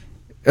cove.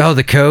 Oh,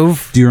 the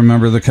cove? Do you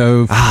remember the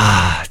cove?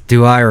 Ah,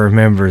 do I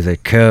remember the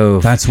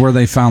cove? That's where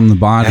they found the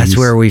bodies. That's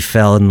where we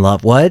fell in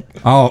love. What?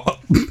 Oh,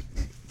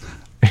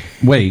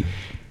 wait.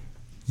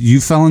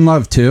 You fell in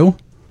love too?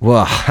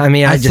 Well, I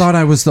mean, I thought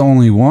I was the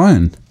only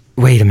one.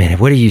 Wait a minute.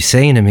 What are you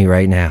saying to me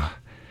right now?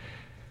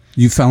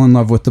 You fell in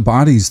love with the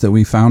bodies that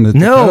we found at the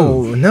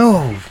cove.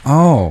 No.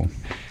 Oh.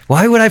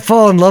 Why would I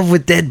fall in love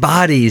with dead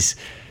bodies?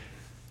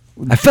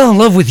 I fell in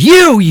love with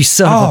you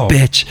son of a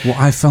bitch. Well,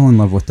 I fell in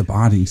love with the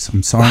bodies.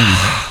 I'm sorry.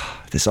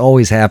 This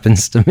always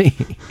happens to me.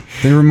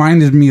 They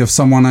reminded me of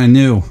someone I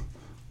knew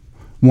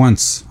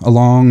once, a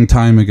long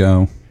time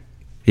ago.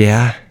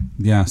 Yeah?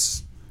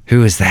 Yes.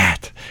 Who is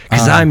that?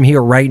 Because I'm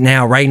here right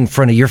now, right in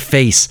front of your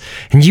face,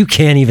 and you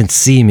can't even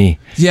see me.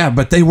 Yeah,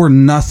 but they were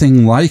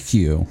nothing like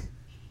you.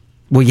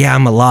 Well, yeah,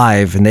 I'm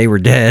alive, and they were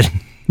dead.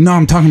 No,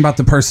 I'm talking about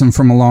the person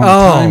from a long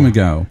time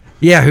ago.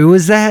 Yeah, who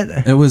was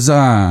that? It was,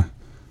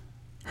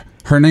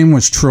 her name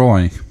was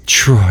Troy.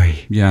 Troy.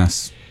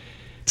 Yes.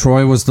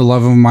 Troy was the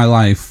love of my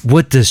life.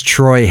 What does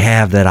Troy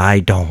have that I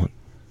don't?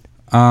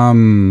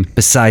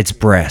 Besides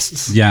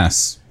breasts.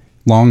 Yes.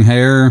 Long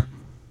hair.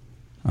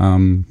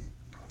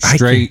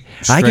 Straight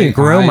I can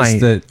grow eyes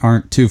that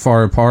aren't too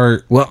far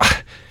apart. Well,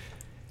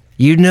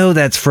 you know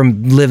that's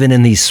from living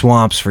in these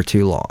swamps for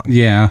too long.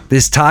 Yeah.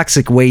 This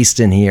toxic waste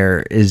in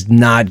here is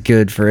not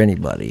good for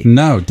anybody.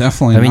 No,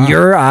 definitely not. I mean,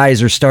 your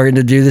eyes are starting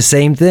to do the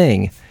same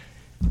thing.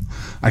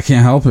 I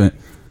can't help it.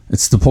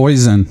 It's the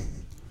poison.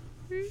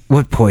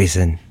 What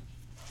poison?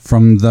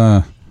 From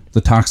the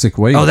toxic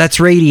waste. Oh, that's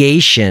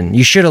radiation.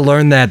 You should have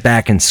learned that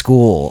back in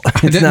school.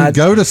 I didn't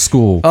go to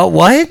school. Oh,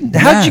 what?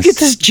 How'd you get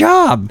this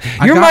job?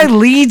 You're my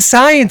lead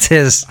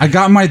scientist. I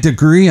got my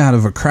degree out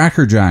of a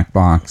Cracker Jack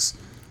box.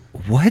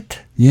 What?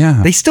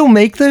 Yeah. They still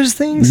make those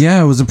things?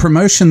 Yeah, it was a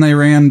promotion they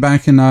ran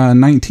back in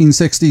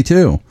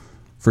 1962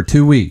 for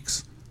 2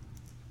 weeks.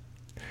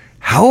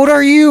 How old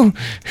are you?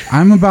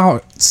 I'm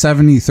about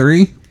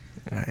 73.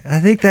 I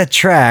think that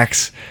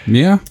tracks.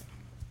 Yeah.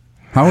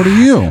 How old are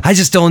you? I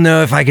just don't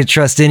know if I could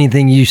trust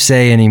anything you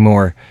say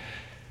anymore.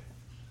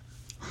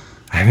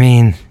 I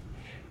mean,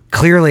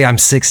 clearly I'm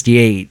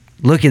 68.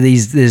 Look at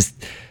this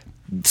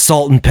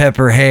salt and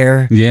pepper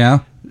hair. Yeah.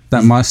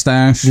 That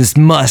mustache. This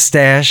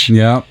mustache.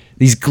 Yep.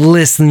 These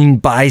glistening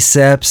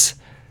biceps.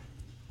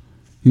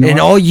 You know and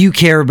what? all you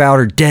care about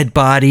are dead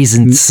bodies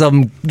and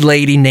some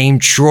lady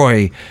named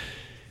Troy.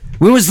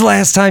 When was the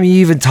last time you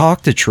even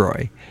talked to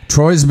Troy?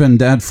 Troy's been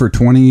dead for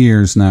 20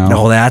 years now.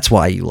 No, that's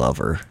why you love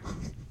her.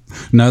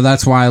 No,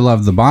 that's why I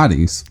love the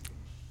bodies.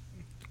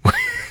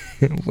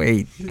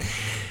 Wait.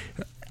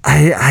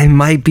 I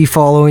might be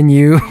following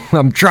you.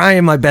 I'm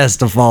trying my best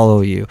to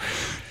follow you.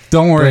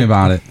 Don't worry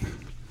about it.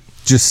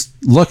 Just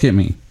look at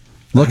me.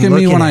 Look I'm at me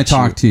looking when I at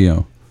talk to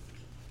you.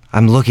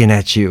 I'm looking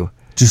at you.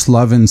 Just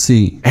love and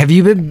see. Have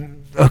you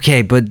been...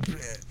 Okay, but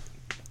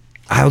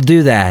I'll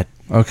do that.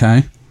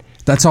 Okay.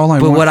 That's all I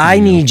want. But what from I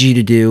you. need you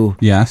to do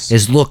Yes.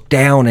 is look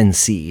down and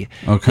see.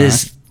 Okay.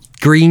 This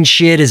green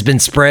shit has been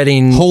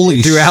spreading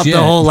Holy throughout shit.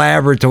 the whole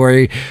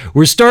laboratory.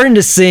 We're starting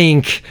to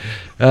sink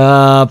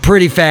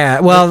pretty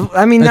fast. Well,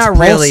 I mean, It's not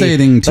really.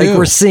 pulsating, too. Like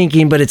we're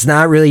sinking, but it's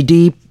not really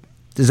deep.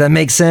 Does that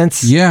make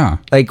sense? Yeah.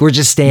 Like we're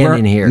just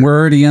standing here. We're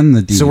already in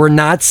the deep. So we're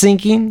not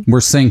sinking? We're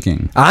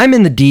sinking. I'm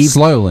in the deep.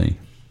 Slowly.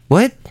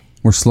 What?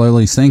 We're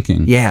slowly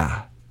sinking.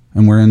 Yeah.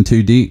 And we're in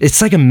too deep.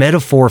 It's like a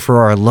metaphor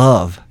for our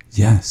love.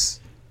 Yes.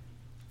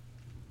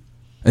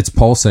 It's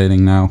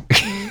pulsating now.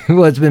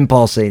 Well, it's been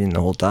pulsating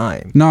the whole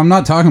time. No, I'm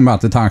not talking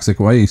about the toxic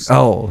waste.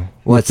 Oh,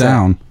 what's Look that?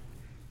 down.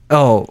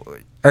 Oh,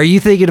 are you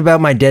thinking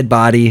about my dead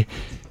body?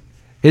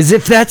 As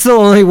if that's the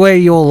only way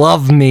you'll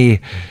love me,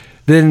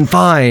 then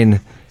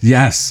fine.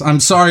 Yes. I'm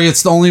sorry.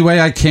 It's the only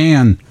way I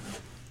can.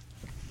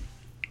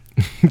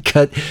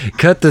 Cut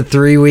to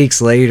 3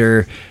 weeks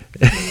later,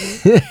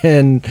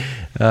 and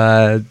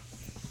what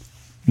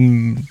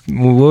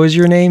was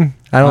your name?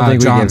 I don't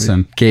think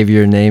Johnson. we gave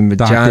your name, but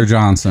Dr.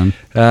 Johnson.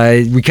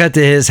 We cut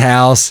to his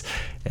house,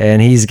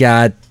 and he's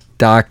got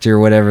Dr.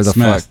 whatever the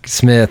Smith. fuck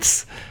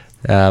Smith's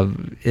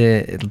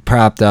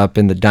propped up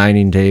in the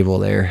dining table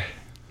there.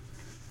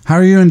 How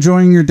are you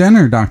enjoying your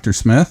dinner, Dr.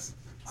 Smith?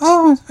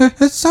 Oh,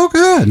 it's so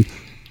good.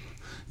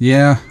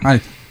 Yeah,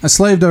 I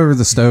slaved over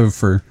the stove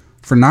for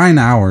 9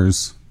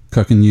 hours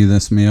cooking you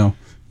this meal.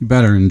 You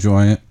better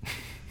enjoy it.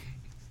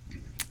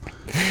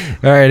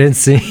 All right, and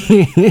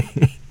see.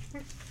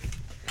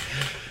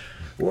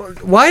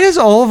 Why does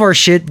all of our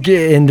shit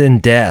end in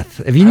death?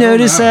 Have you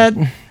noticed know.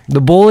 that?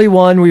 The bully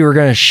one, we were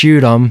going to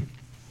shoot him.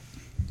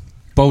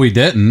 But we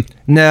didn't.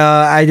 No,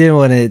 I didn't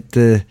want it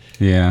to.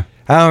 Yeah.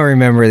 I don't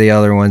remember the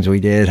other ones we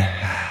did.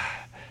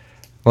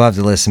 We'll have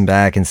to listen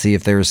back and see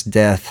if there was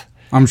death.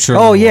 I'm sure.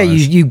 Oh there yeah,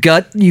 was.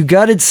 you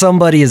gutted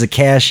somebody as a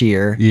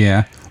cashier.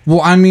 Yeah.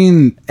 Well, I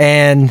mean,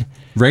 And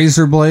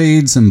razor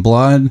blades and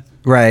blood.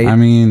 right. I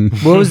mean,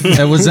 What was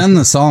it was in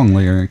the song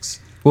lyrics.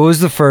 What was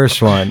the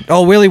first one?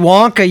 Oh, Willy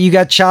Wonka, you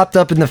got chopped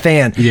up in the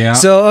fan. Yeah.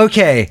 So,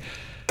 okay.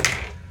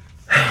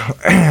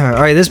 All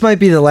right, this might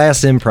be the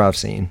last improv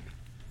scene.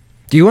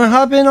 Do you want to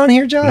hop in on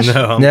here, Josh?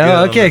 No, I'm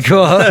No? good Okay,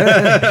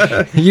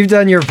 on cool. You've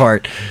done your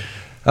part.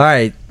 All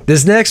right,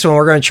 this next one,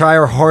 we're going to try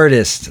our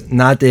hardest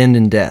not to end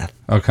in death.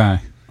 Okay.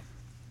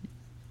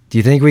 Do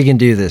you think we can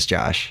do this,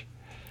 Josh?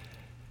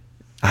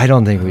 I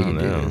don't think we I can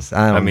don't do know. this.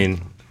 I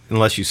mean,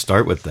 unless you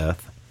start with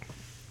death.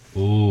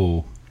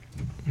 Ooh.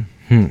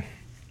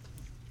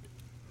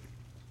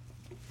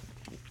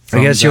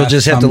 I guess you'll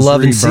just have to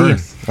love and see.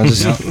 I'll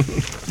just,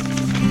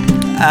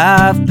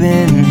 I've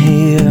been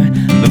here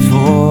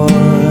before.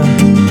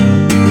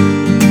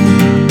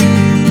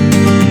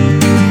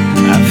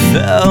 I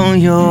felt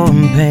your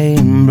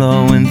pain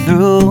blowing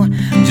through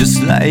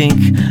just like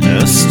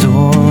a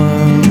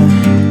storm.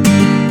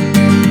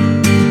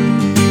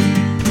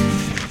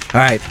 All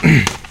right.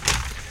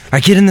 All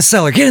right, get in the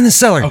cellar. Get in the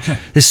cellar. Okay.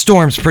 This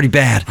storm's pretty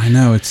bad. I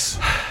know it's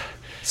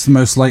the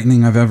most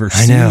lightning I've ever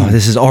I seen. know.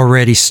 This is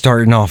already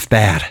starting off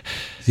bad.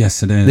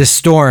 Yes, it is. This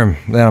storm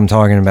that I'm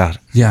talking about,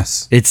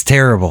 Yes, it's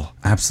terrible.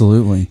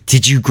 absolutely.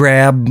 Did you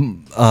grab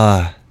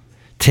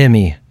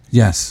Timmy?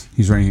 Yes,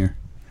 he's right here.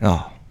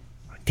 Oh,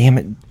 damn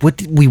it.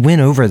 We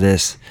went over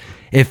this.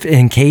 If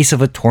in case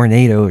of a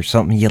tornado or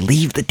something, you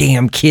leave the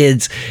damn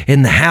kids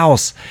in the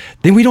house,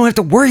 then we don't have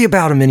to worry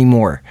about them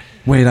anymore.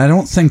 Wait, I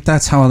don't think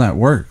that's how that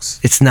works.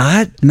 It's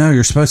not? No,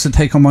 you're supposed to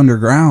take them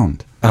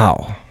underground.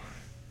 Oh.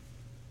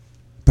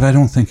 But I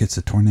don't think it's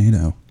a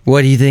tornado.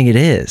 What do you think it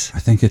is? I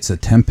think it's a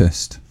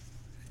tempest.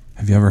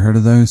 Have you ever heard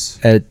of those?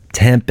 A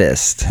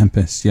tempest.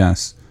 Tempest,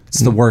 yes.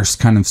 It's the worst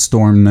kind of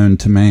storm known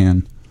to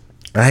man.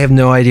 I have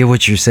no idea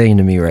what you're saying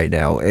to me right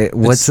now.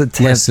 What's a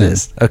tempest?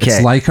 Listen, Okay.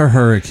 It's like a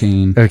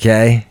hurricane,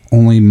 Okay.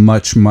 only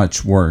much,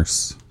 much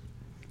worse.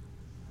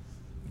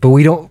 But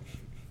we don't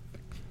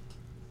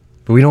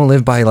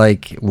live by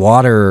like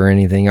water or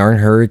anything. Aren't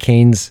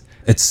hurricanes?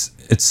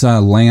 It's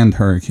a land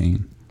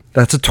hurricane.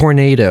 That's a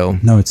tornado.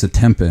 No, it's a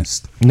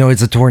tempest. No,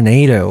 it's a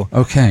tornado.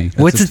 Okay. that's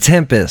What's a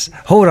tempest?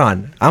 Hold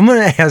on. I'm going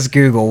to ask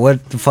Google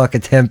what the fuck a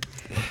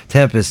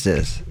tempest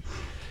is.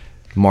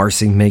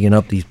 Marcy making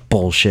up these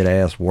bullshit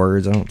ass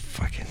words. I don't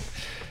fucking.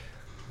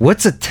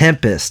 What's a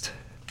tempest?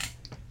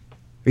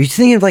 Are you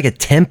thinking of like a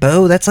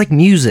tempo? That's like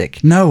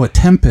music. No, a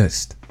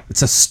tempest.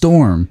 It's a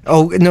storm.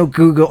 Oh, no,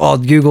 Google. Oh,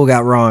 Google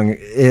got wrong.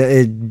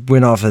 It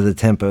went off of the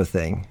tempo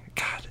thing.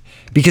 God.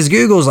 Because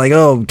Google's like,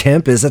 oh,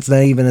 tempest, that's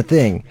not even a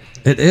thing.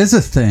 It is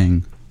a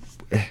thing.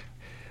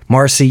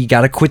 Marcy, you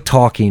got to quit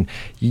talking.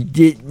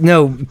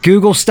 No,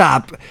 Google,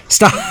 stop.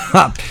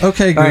 Stop.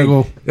 Okay, All right,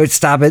 Google.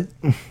 stop it.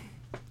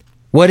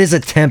 What is a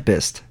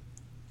tempest?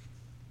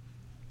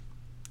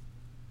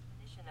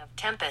 Of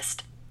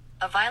tempest,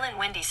 a violent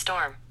windy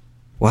storm.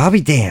 Well, I'll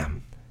be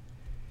damned.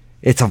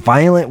 It's a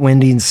violent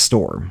windy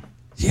storm.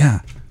 Yeah.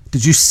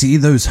 Did you see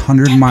those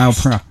 100-mile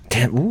per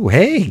hour? Ooh,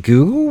 hey,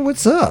 Google,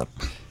 what's up?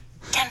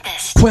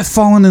 Tempest. Quit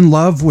falling in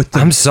love with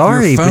I'm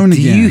sorry, your but phone do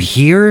again. you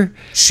hear?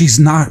 She's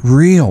not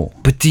real.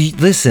 But do you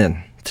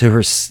listen to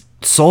her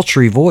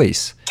sultry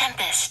voice?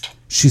 Tempest.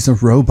 She's a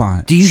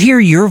robot. Do you hear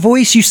your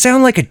voice? You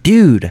sound like a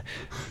dude.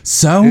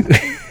 So?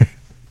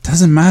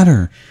 Doesn't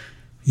matter.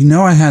 You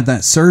know I had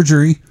that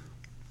surgery.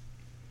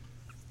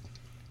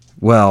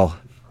 Well,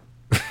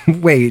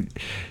 wait.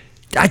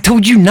 I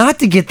told you not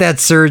to get that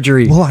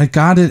surgery. Well, I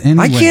got it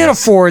anyway. I can't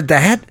afford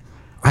that.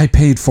 I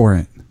paid for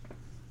it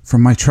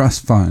from my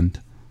trust fund.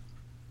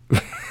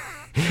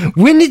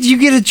 When did you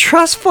get a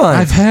trust fund?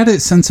 I've had it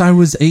since I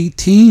was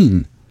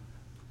 18.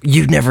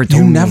 You never told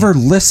You me. never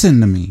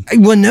listened to me.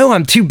 Well, no,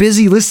 I'm too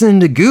busy listening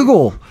to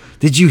Google.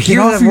 Did you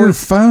hear off that your word?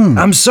 phone.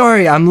 I'm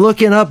sorry. I'm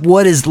looking up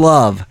what is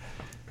love.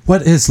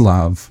 What is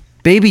love?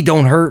 Baby,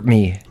 don't hurt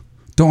me.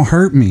 Don't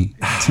hurt me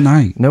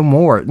tonight. No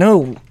more.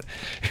 No.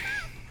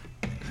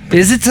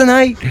 Is it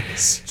tonight?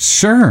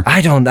 Sure.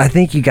 I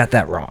think you got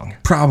that wrong.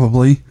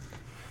 Probably.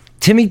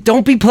 Timmy,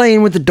 don't be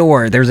playing with the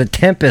door. There's a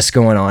tempest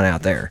going on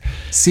out there.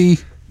 See,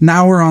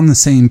 now we're on the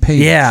same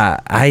page. Yeah,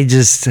 I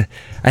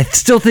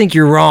still think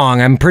you're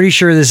wrong. I'm pretty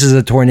sure this is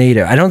a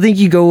tornado. I don't think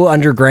you go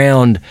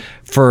underground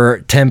for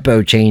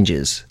tempo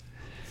changes.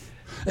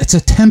 It's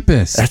a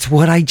tempest. That's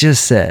what I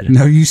just said.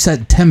 No, you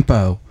said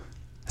tempo.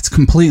 It's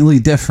completely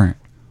different.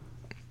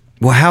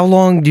 Well, how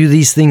long do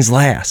these things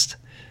last?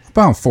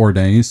 About 4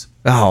 days.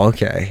 Oh,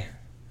 okay.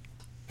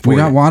 We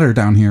got water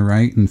down here,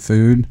 right? And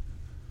food.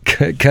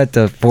 Cut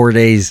to 4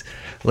 days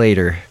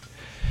later.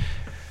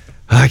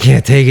 I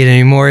can't take it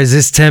anymore. Is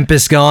this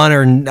tempest gone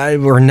or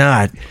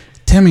not?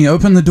 Timmy,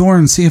 open the door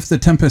and see if the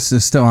tempest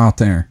is still out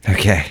there.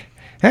 Okay.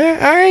 All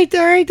right,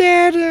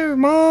 Dad or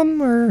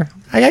Mom or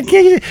I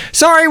can't.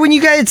 Sorry, when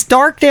you guys, it's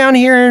dark down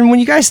here, and when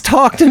you guys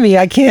talk to me,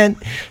 I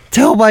can't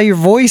tell by your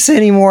voice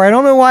anymore. I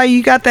don't know why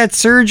you got that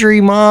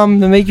surgery, Mom,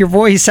 to make your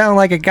voice sound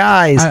like a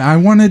guy's. I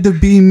wanted to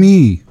be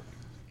me.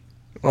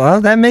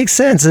 Well, that makes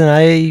sense, and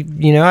I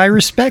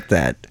respect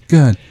that.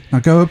 Good. Now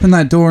go open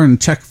that door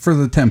and check for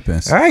the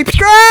tempest. All right,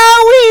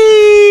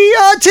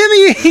 oh,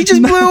 Timmy, he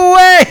just blew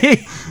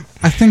away.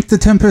 I think the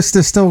tempest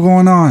is still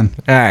going on.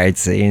 All right,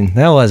 see,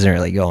 that wasn't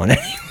really going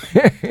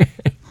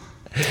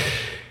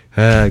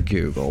anywhere.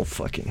 Google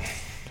fucking.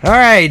 All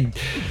right,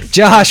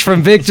 Josh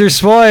from Victor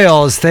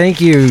Spoils,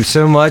 thank you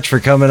so much for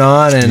coming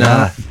on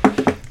and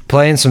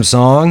playing some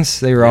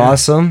songs. They were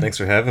awesome. Thanks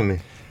for having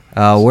me.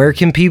 Where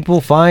can people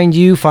find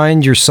you?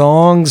 Find your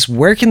songs?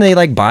 Where can they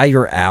buy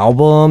your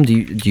album? Do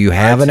you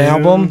have iTunes, an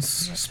album?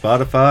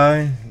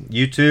 Spotify,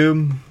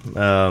 YouTube.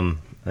 I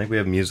think we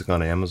have music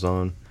on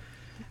Amazon.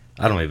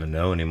 I don't even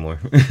know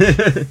anymore.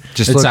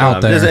 Just it's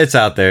out there. It's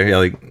out there.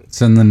 Yeah,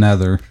 it's in the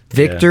nether.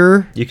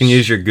 Victor. Yeah. You can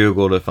use your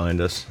Google to find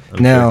us.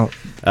 Now,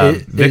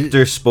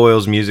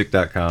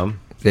 VictorSpoilsMusic.com.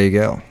 There you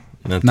go.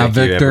 Now,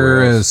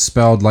 Victor is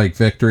spelled like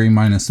victory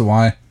minus the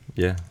Y?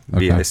 Yeah.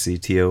 Okay.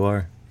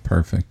 VICTOR.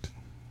 Perfect.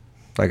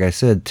 Like I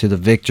said, to the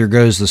victor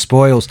goes the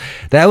spoils.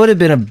 That would have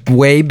been a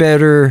way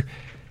better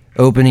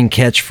opening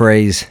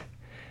catchphrase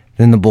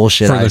than the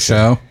bullshit for the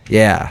show.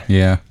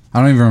 Yeah. I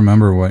don't even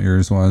remember what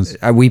yours was.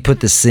 We put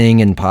the sing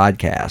in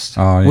podcast,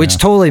 yeah. Which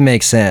totally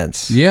makes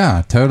sense.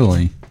 Yeah,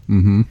 totally.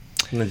 Mm-hmm.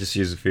 And then just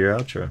use it for your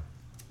outro.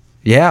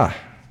 Yeah.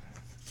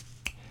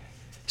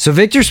 So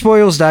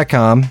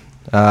VictorSpoils.com.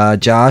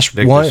 Josh.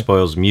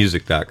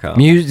 VictorSpoilsMusic.com.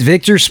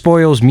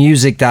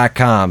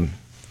 VictorSpoilsMusic.com.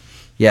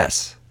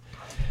 Yes.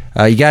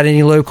 You got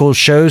any local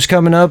shows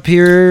coming up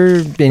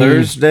here?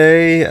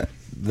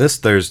 This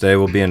Thursday,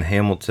 we'll be in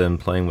Hamilton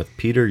playing with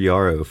Peter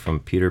Yarrow from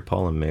Peter,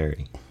 Paul, and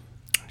Mary.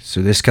 So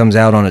this comes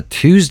out on a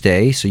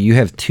Tuesday, so you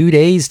have 2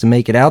 days to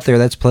make it out there.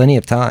 That's plenty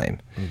of time.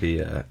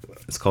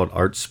 It's called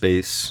Art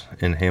Space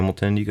in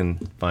Hamilton. You can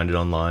find it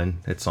online.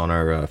 It's on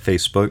our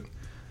Facebook,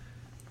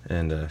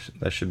 and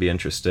that should be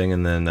interesting.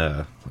 And then,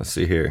 let's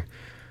see here.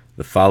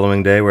 The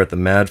following day, we're at the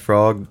Mad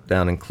Frog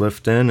down in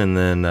Clifton, and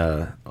then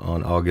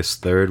on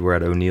August 3rd, we're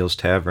at O'Neill's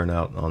Tavern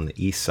out on the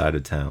east side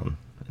of town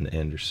in the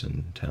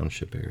Anderson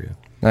Township area.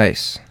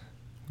 Nice.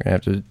 We're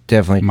going to have to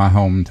definitely my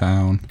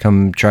hometown.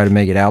 Come try to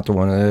make it out to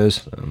one of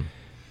those.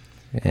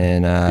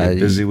 And a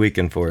busy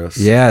weekend for us.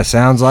 Yeah,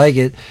 sounds like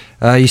it.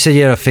 You said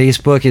you had a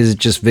Facebook. Is it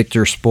just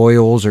Victor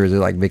Spoils, or is it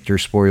like Victor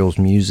Spoils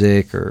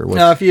Music, or what?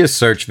 No, if you just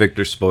search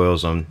Victor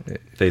Spoils on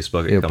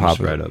Facebook, it comes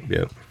right up.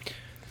 Yep.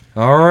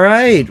 All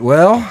right.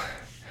 Well,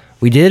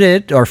 we did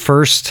it. Our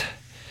first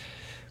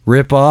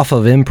rip-off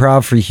of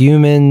Improv for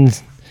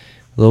Humans,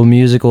 little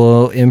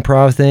musical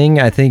improv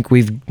thing. I think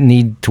we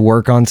need to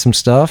work on some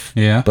stuff.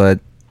 Yeah. But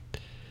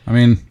I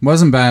mean,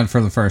 wasn't bad for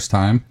the first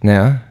time.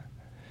 Yeah.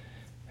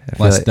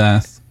 Less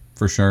death,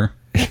 for sure.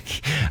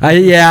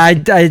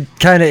 I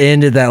kind of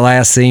ended that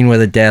last scene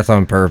with a death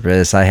on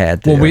purpose. I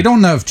had to. Well, we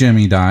don't know if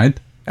Jimmy died.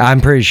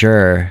 I'm pretty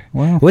sure.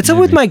 Well, what's up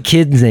with my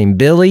kid's name?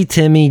 Billy,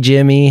 Timmy,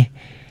 Jimmy?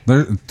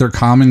 They're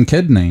common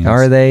kid names.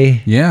 Are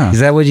they? Yeah. Is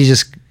that what you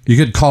just... You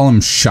could call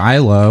him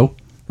Shiloh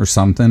or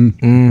something.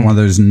 One of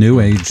those new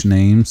age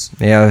names.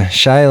 Yeah,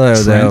 Shiloh,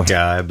 though.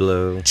 Guy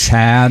Blow.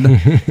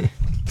 Chad.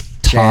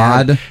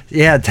 Todd.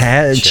 Yeah,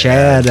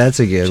 Chad. That's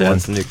a good one.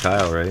 Chad's the new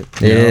Kyle, right?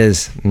 It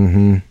is.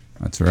 Mm-hmm.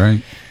 That's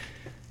right.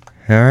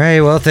 All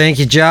right. Well, thank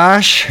you,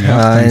 Josh.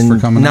 Yeah, thanks for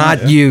coming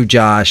Not you,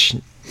 Josh.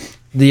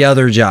 The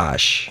other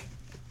Josh.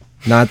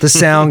 Not the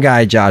sound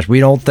guy, Josh. We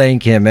don't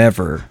thank him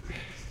ever.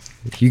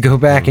 You go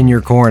back in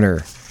your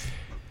corner.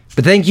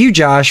 But thank you,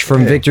 Josh,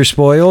 from Victor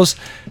Spoils.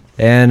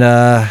 And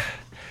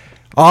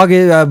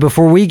August,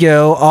 before we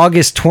go,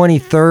 August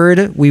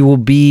 23rd, we will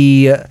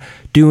be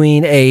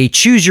doing a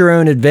Choose Your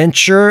Own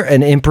Adventure,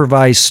 an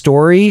improvised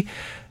story,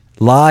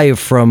 live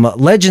from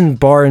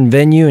Legend Bar and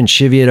Venue in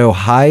Cheviot,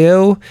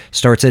 Ohio.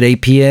 Starts at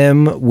 8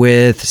 p.m.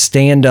 with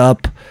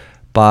stand-up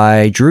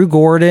by Drew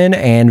Gordon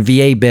and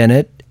V.A.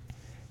 Bennett.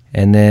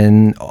 And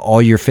then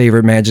all your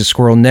favorite Magic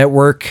Squirrel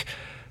Network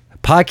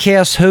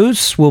podcast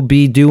hosts will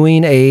be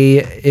doing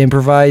a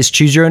improvised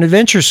Choose Your Own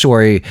Adventure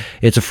story.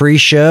 It's a free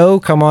show.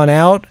 Come on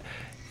out.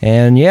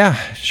 And yeah,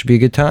 should be a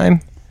good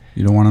time.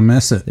 You don't want to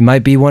miss it. It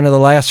might be one of the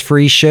last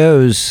free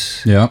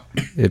shows. Yep.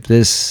 If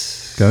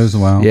this goes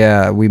well.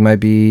 Yeah,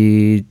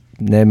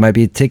 there might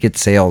be ticket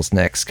sales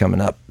next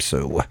coming up.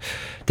 So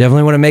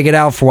definitely want to make it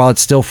out for while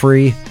it's still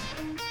free.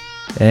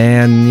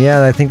 And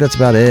yeah, I think that's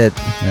about it.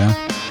 Yeah.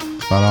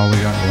 About all we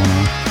got going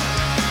on.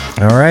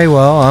 All right,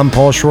 well, I'm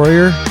Paul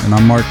Schroyer. And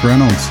I'm Mark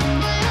Reynolds.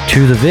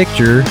 To the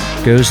victor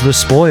goes the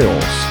spoils.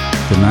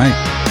 Good night.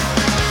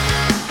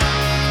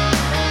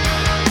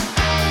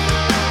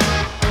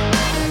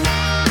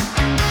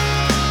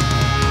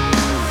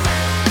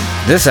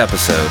 This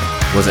episode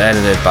was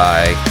edited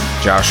by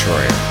Josh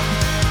Schroyer,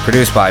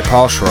 produced by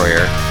Paul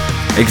Schroyer,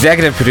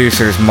 executive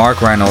producers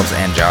Mark Reynolds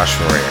and Josh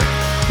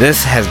Schroyer.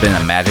 This has been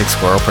a Magic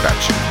Squirrel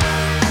production.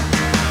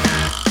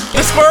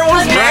 The squirrel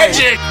was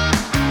magic!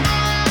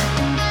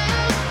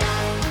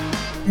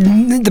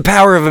 The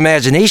power of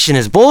imagination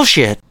is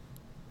bullshit.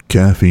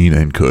 Caffeine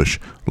and Kush,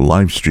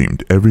 live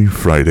streamed every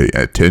Friday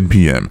at 10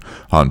 p.m.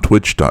 on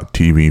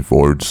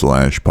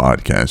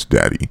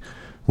twitch.tv/podcastdaddy.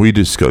 We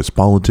discuss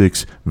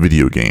politics,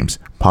 video games,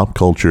 pop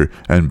culture,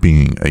 and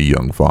being a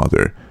young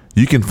father.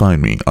 You can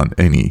find me on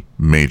any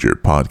major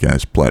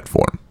podcast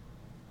platform.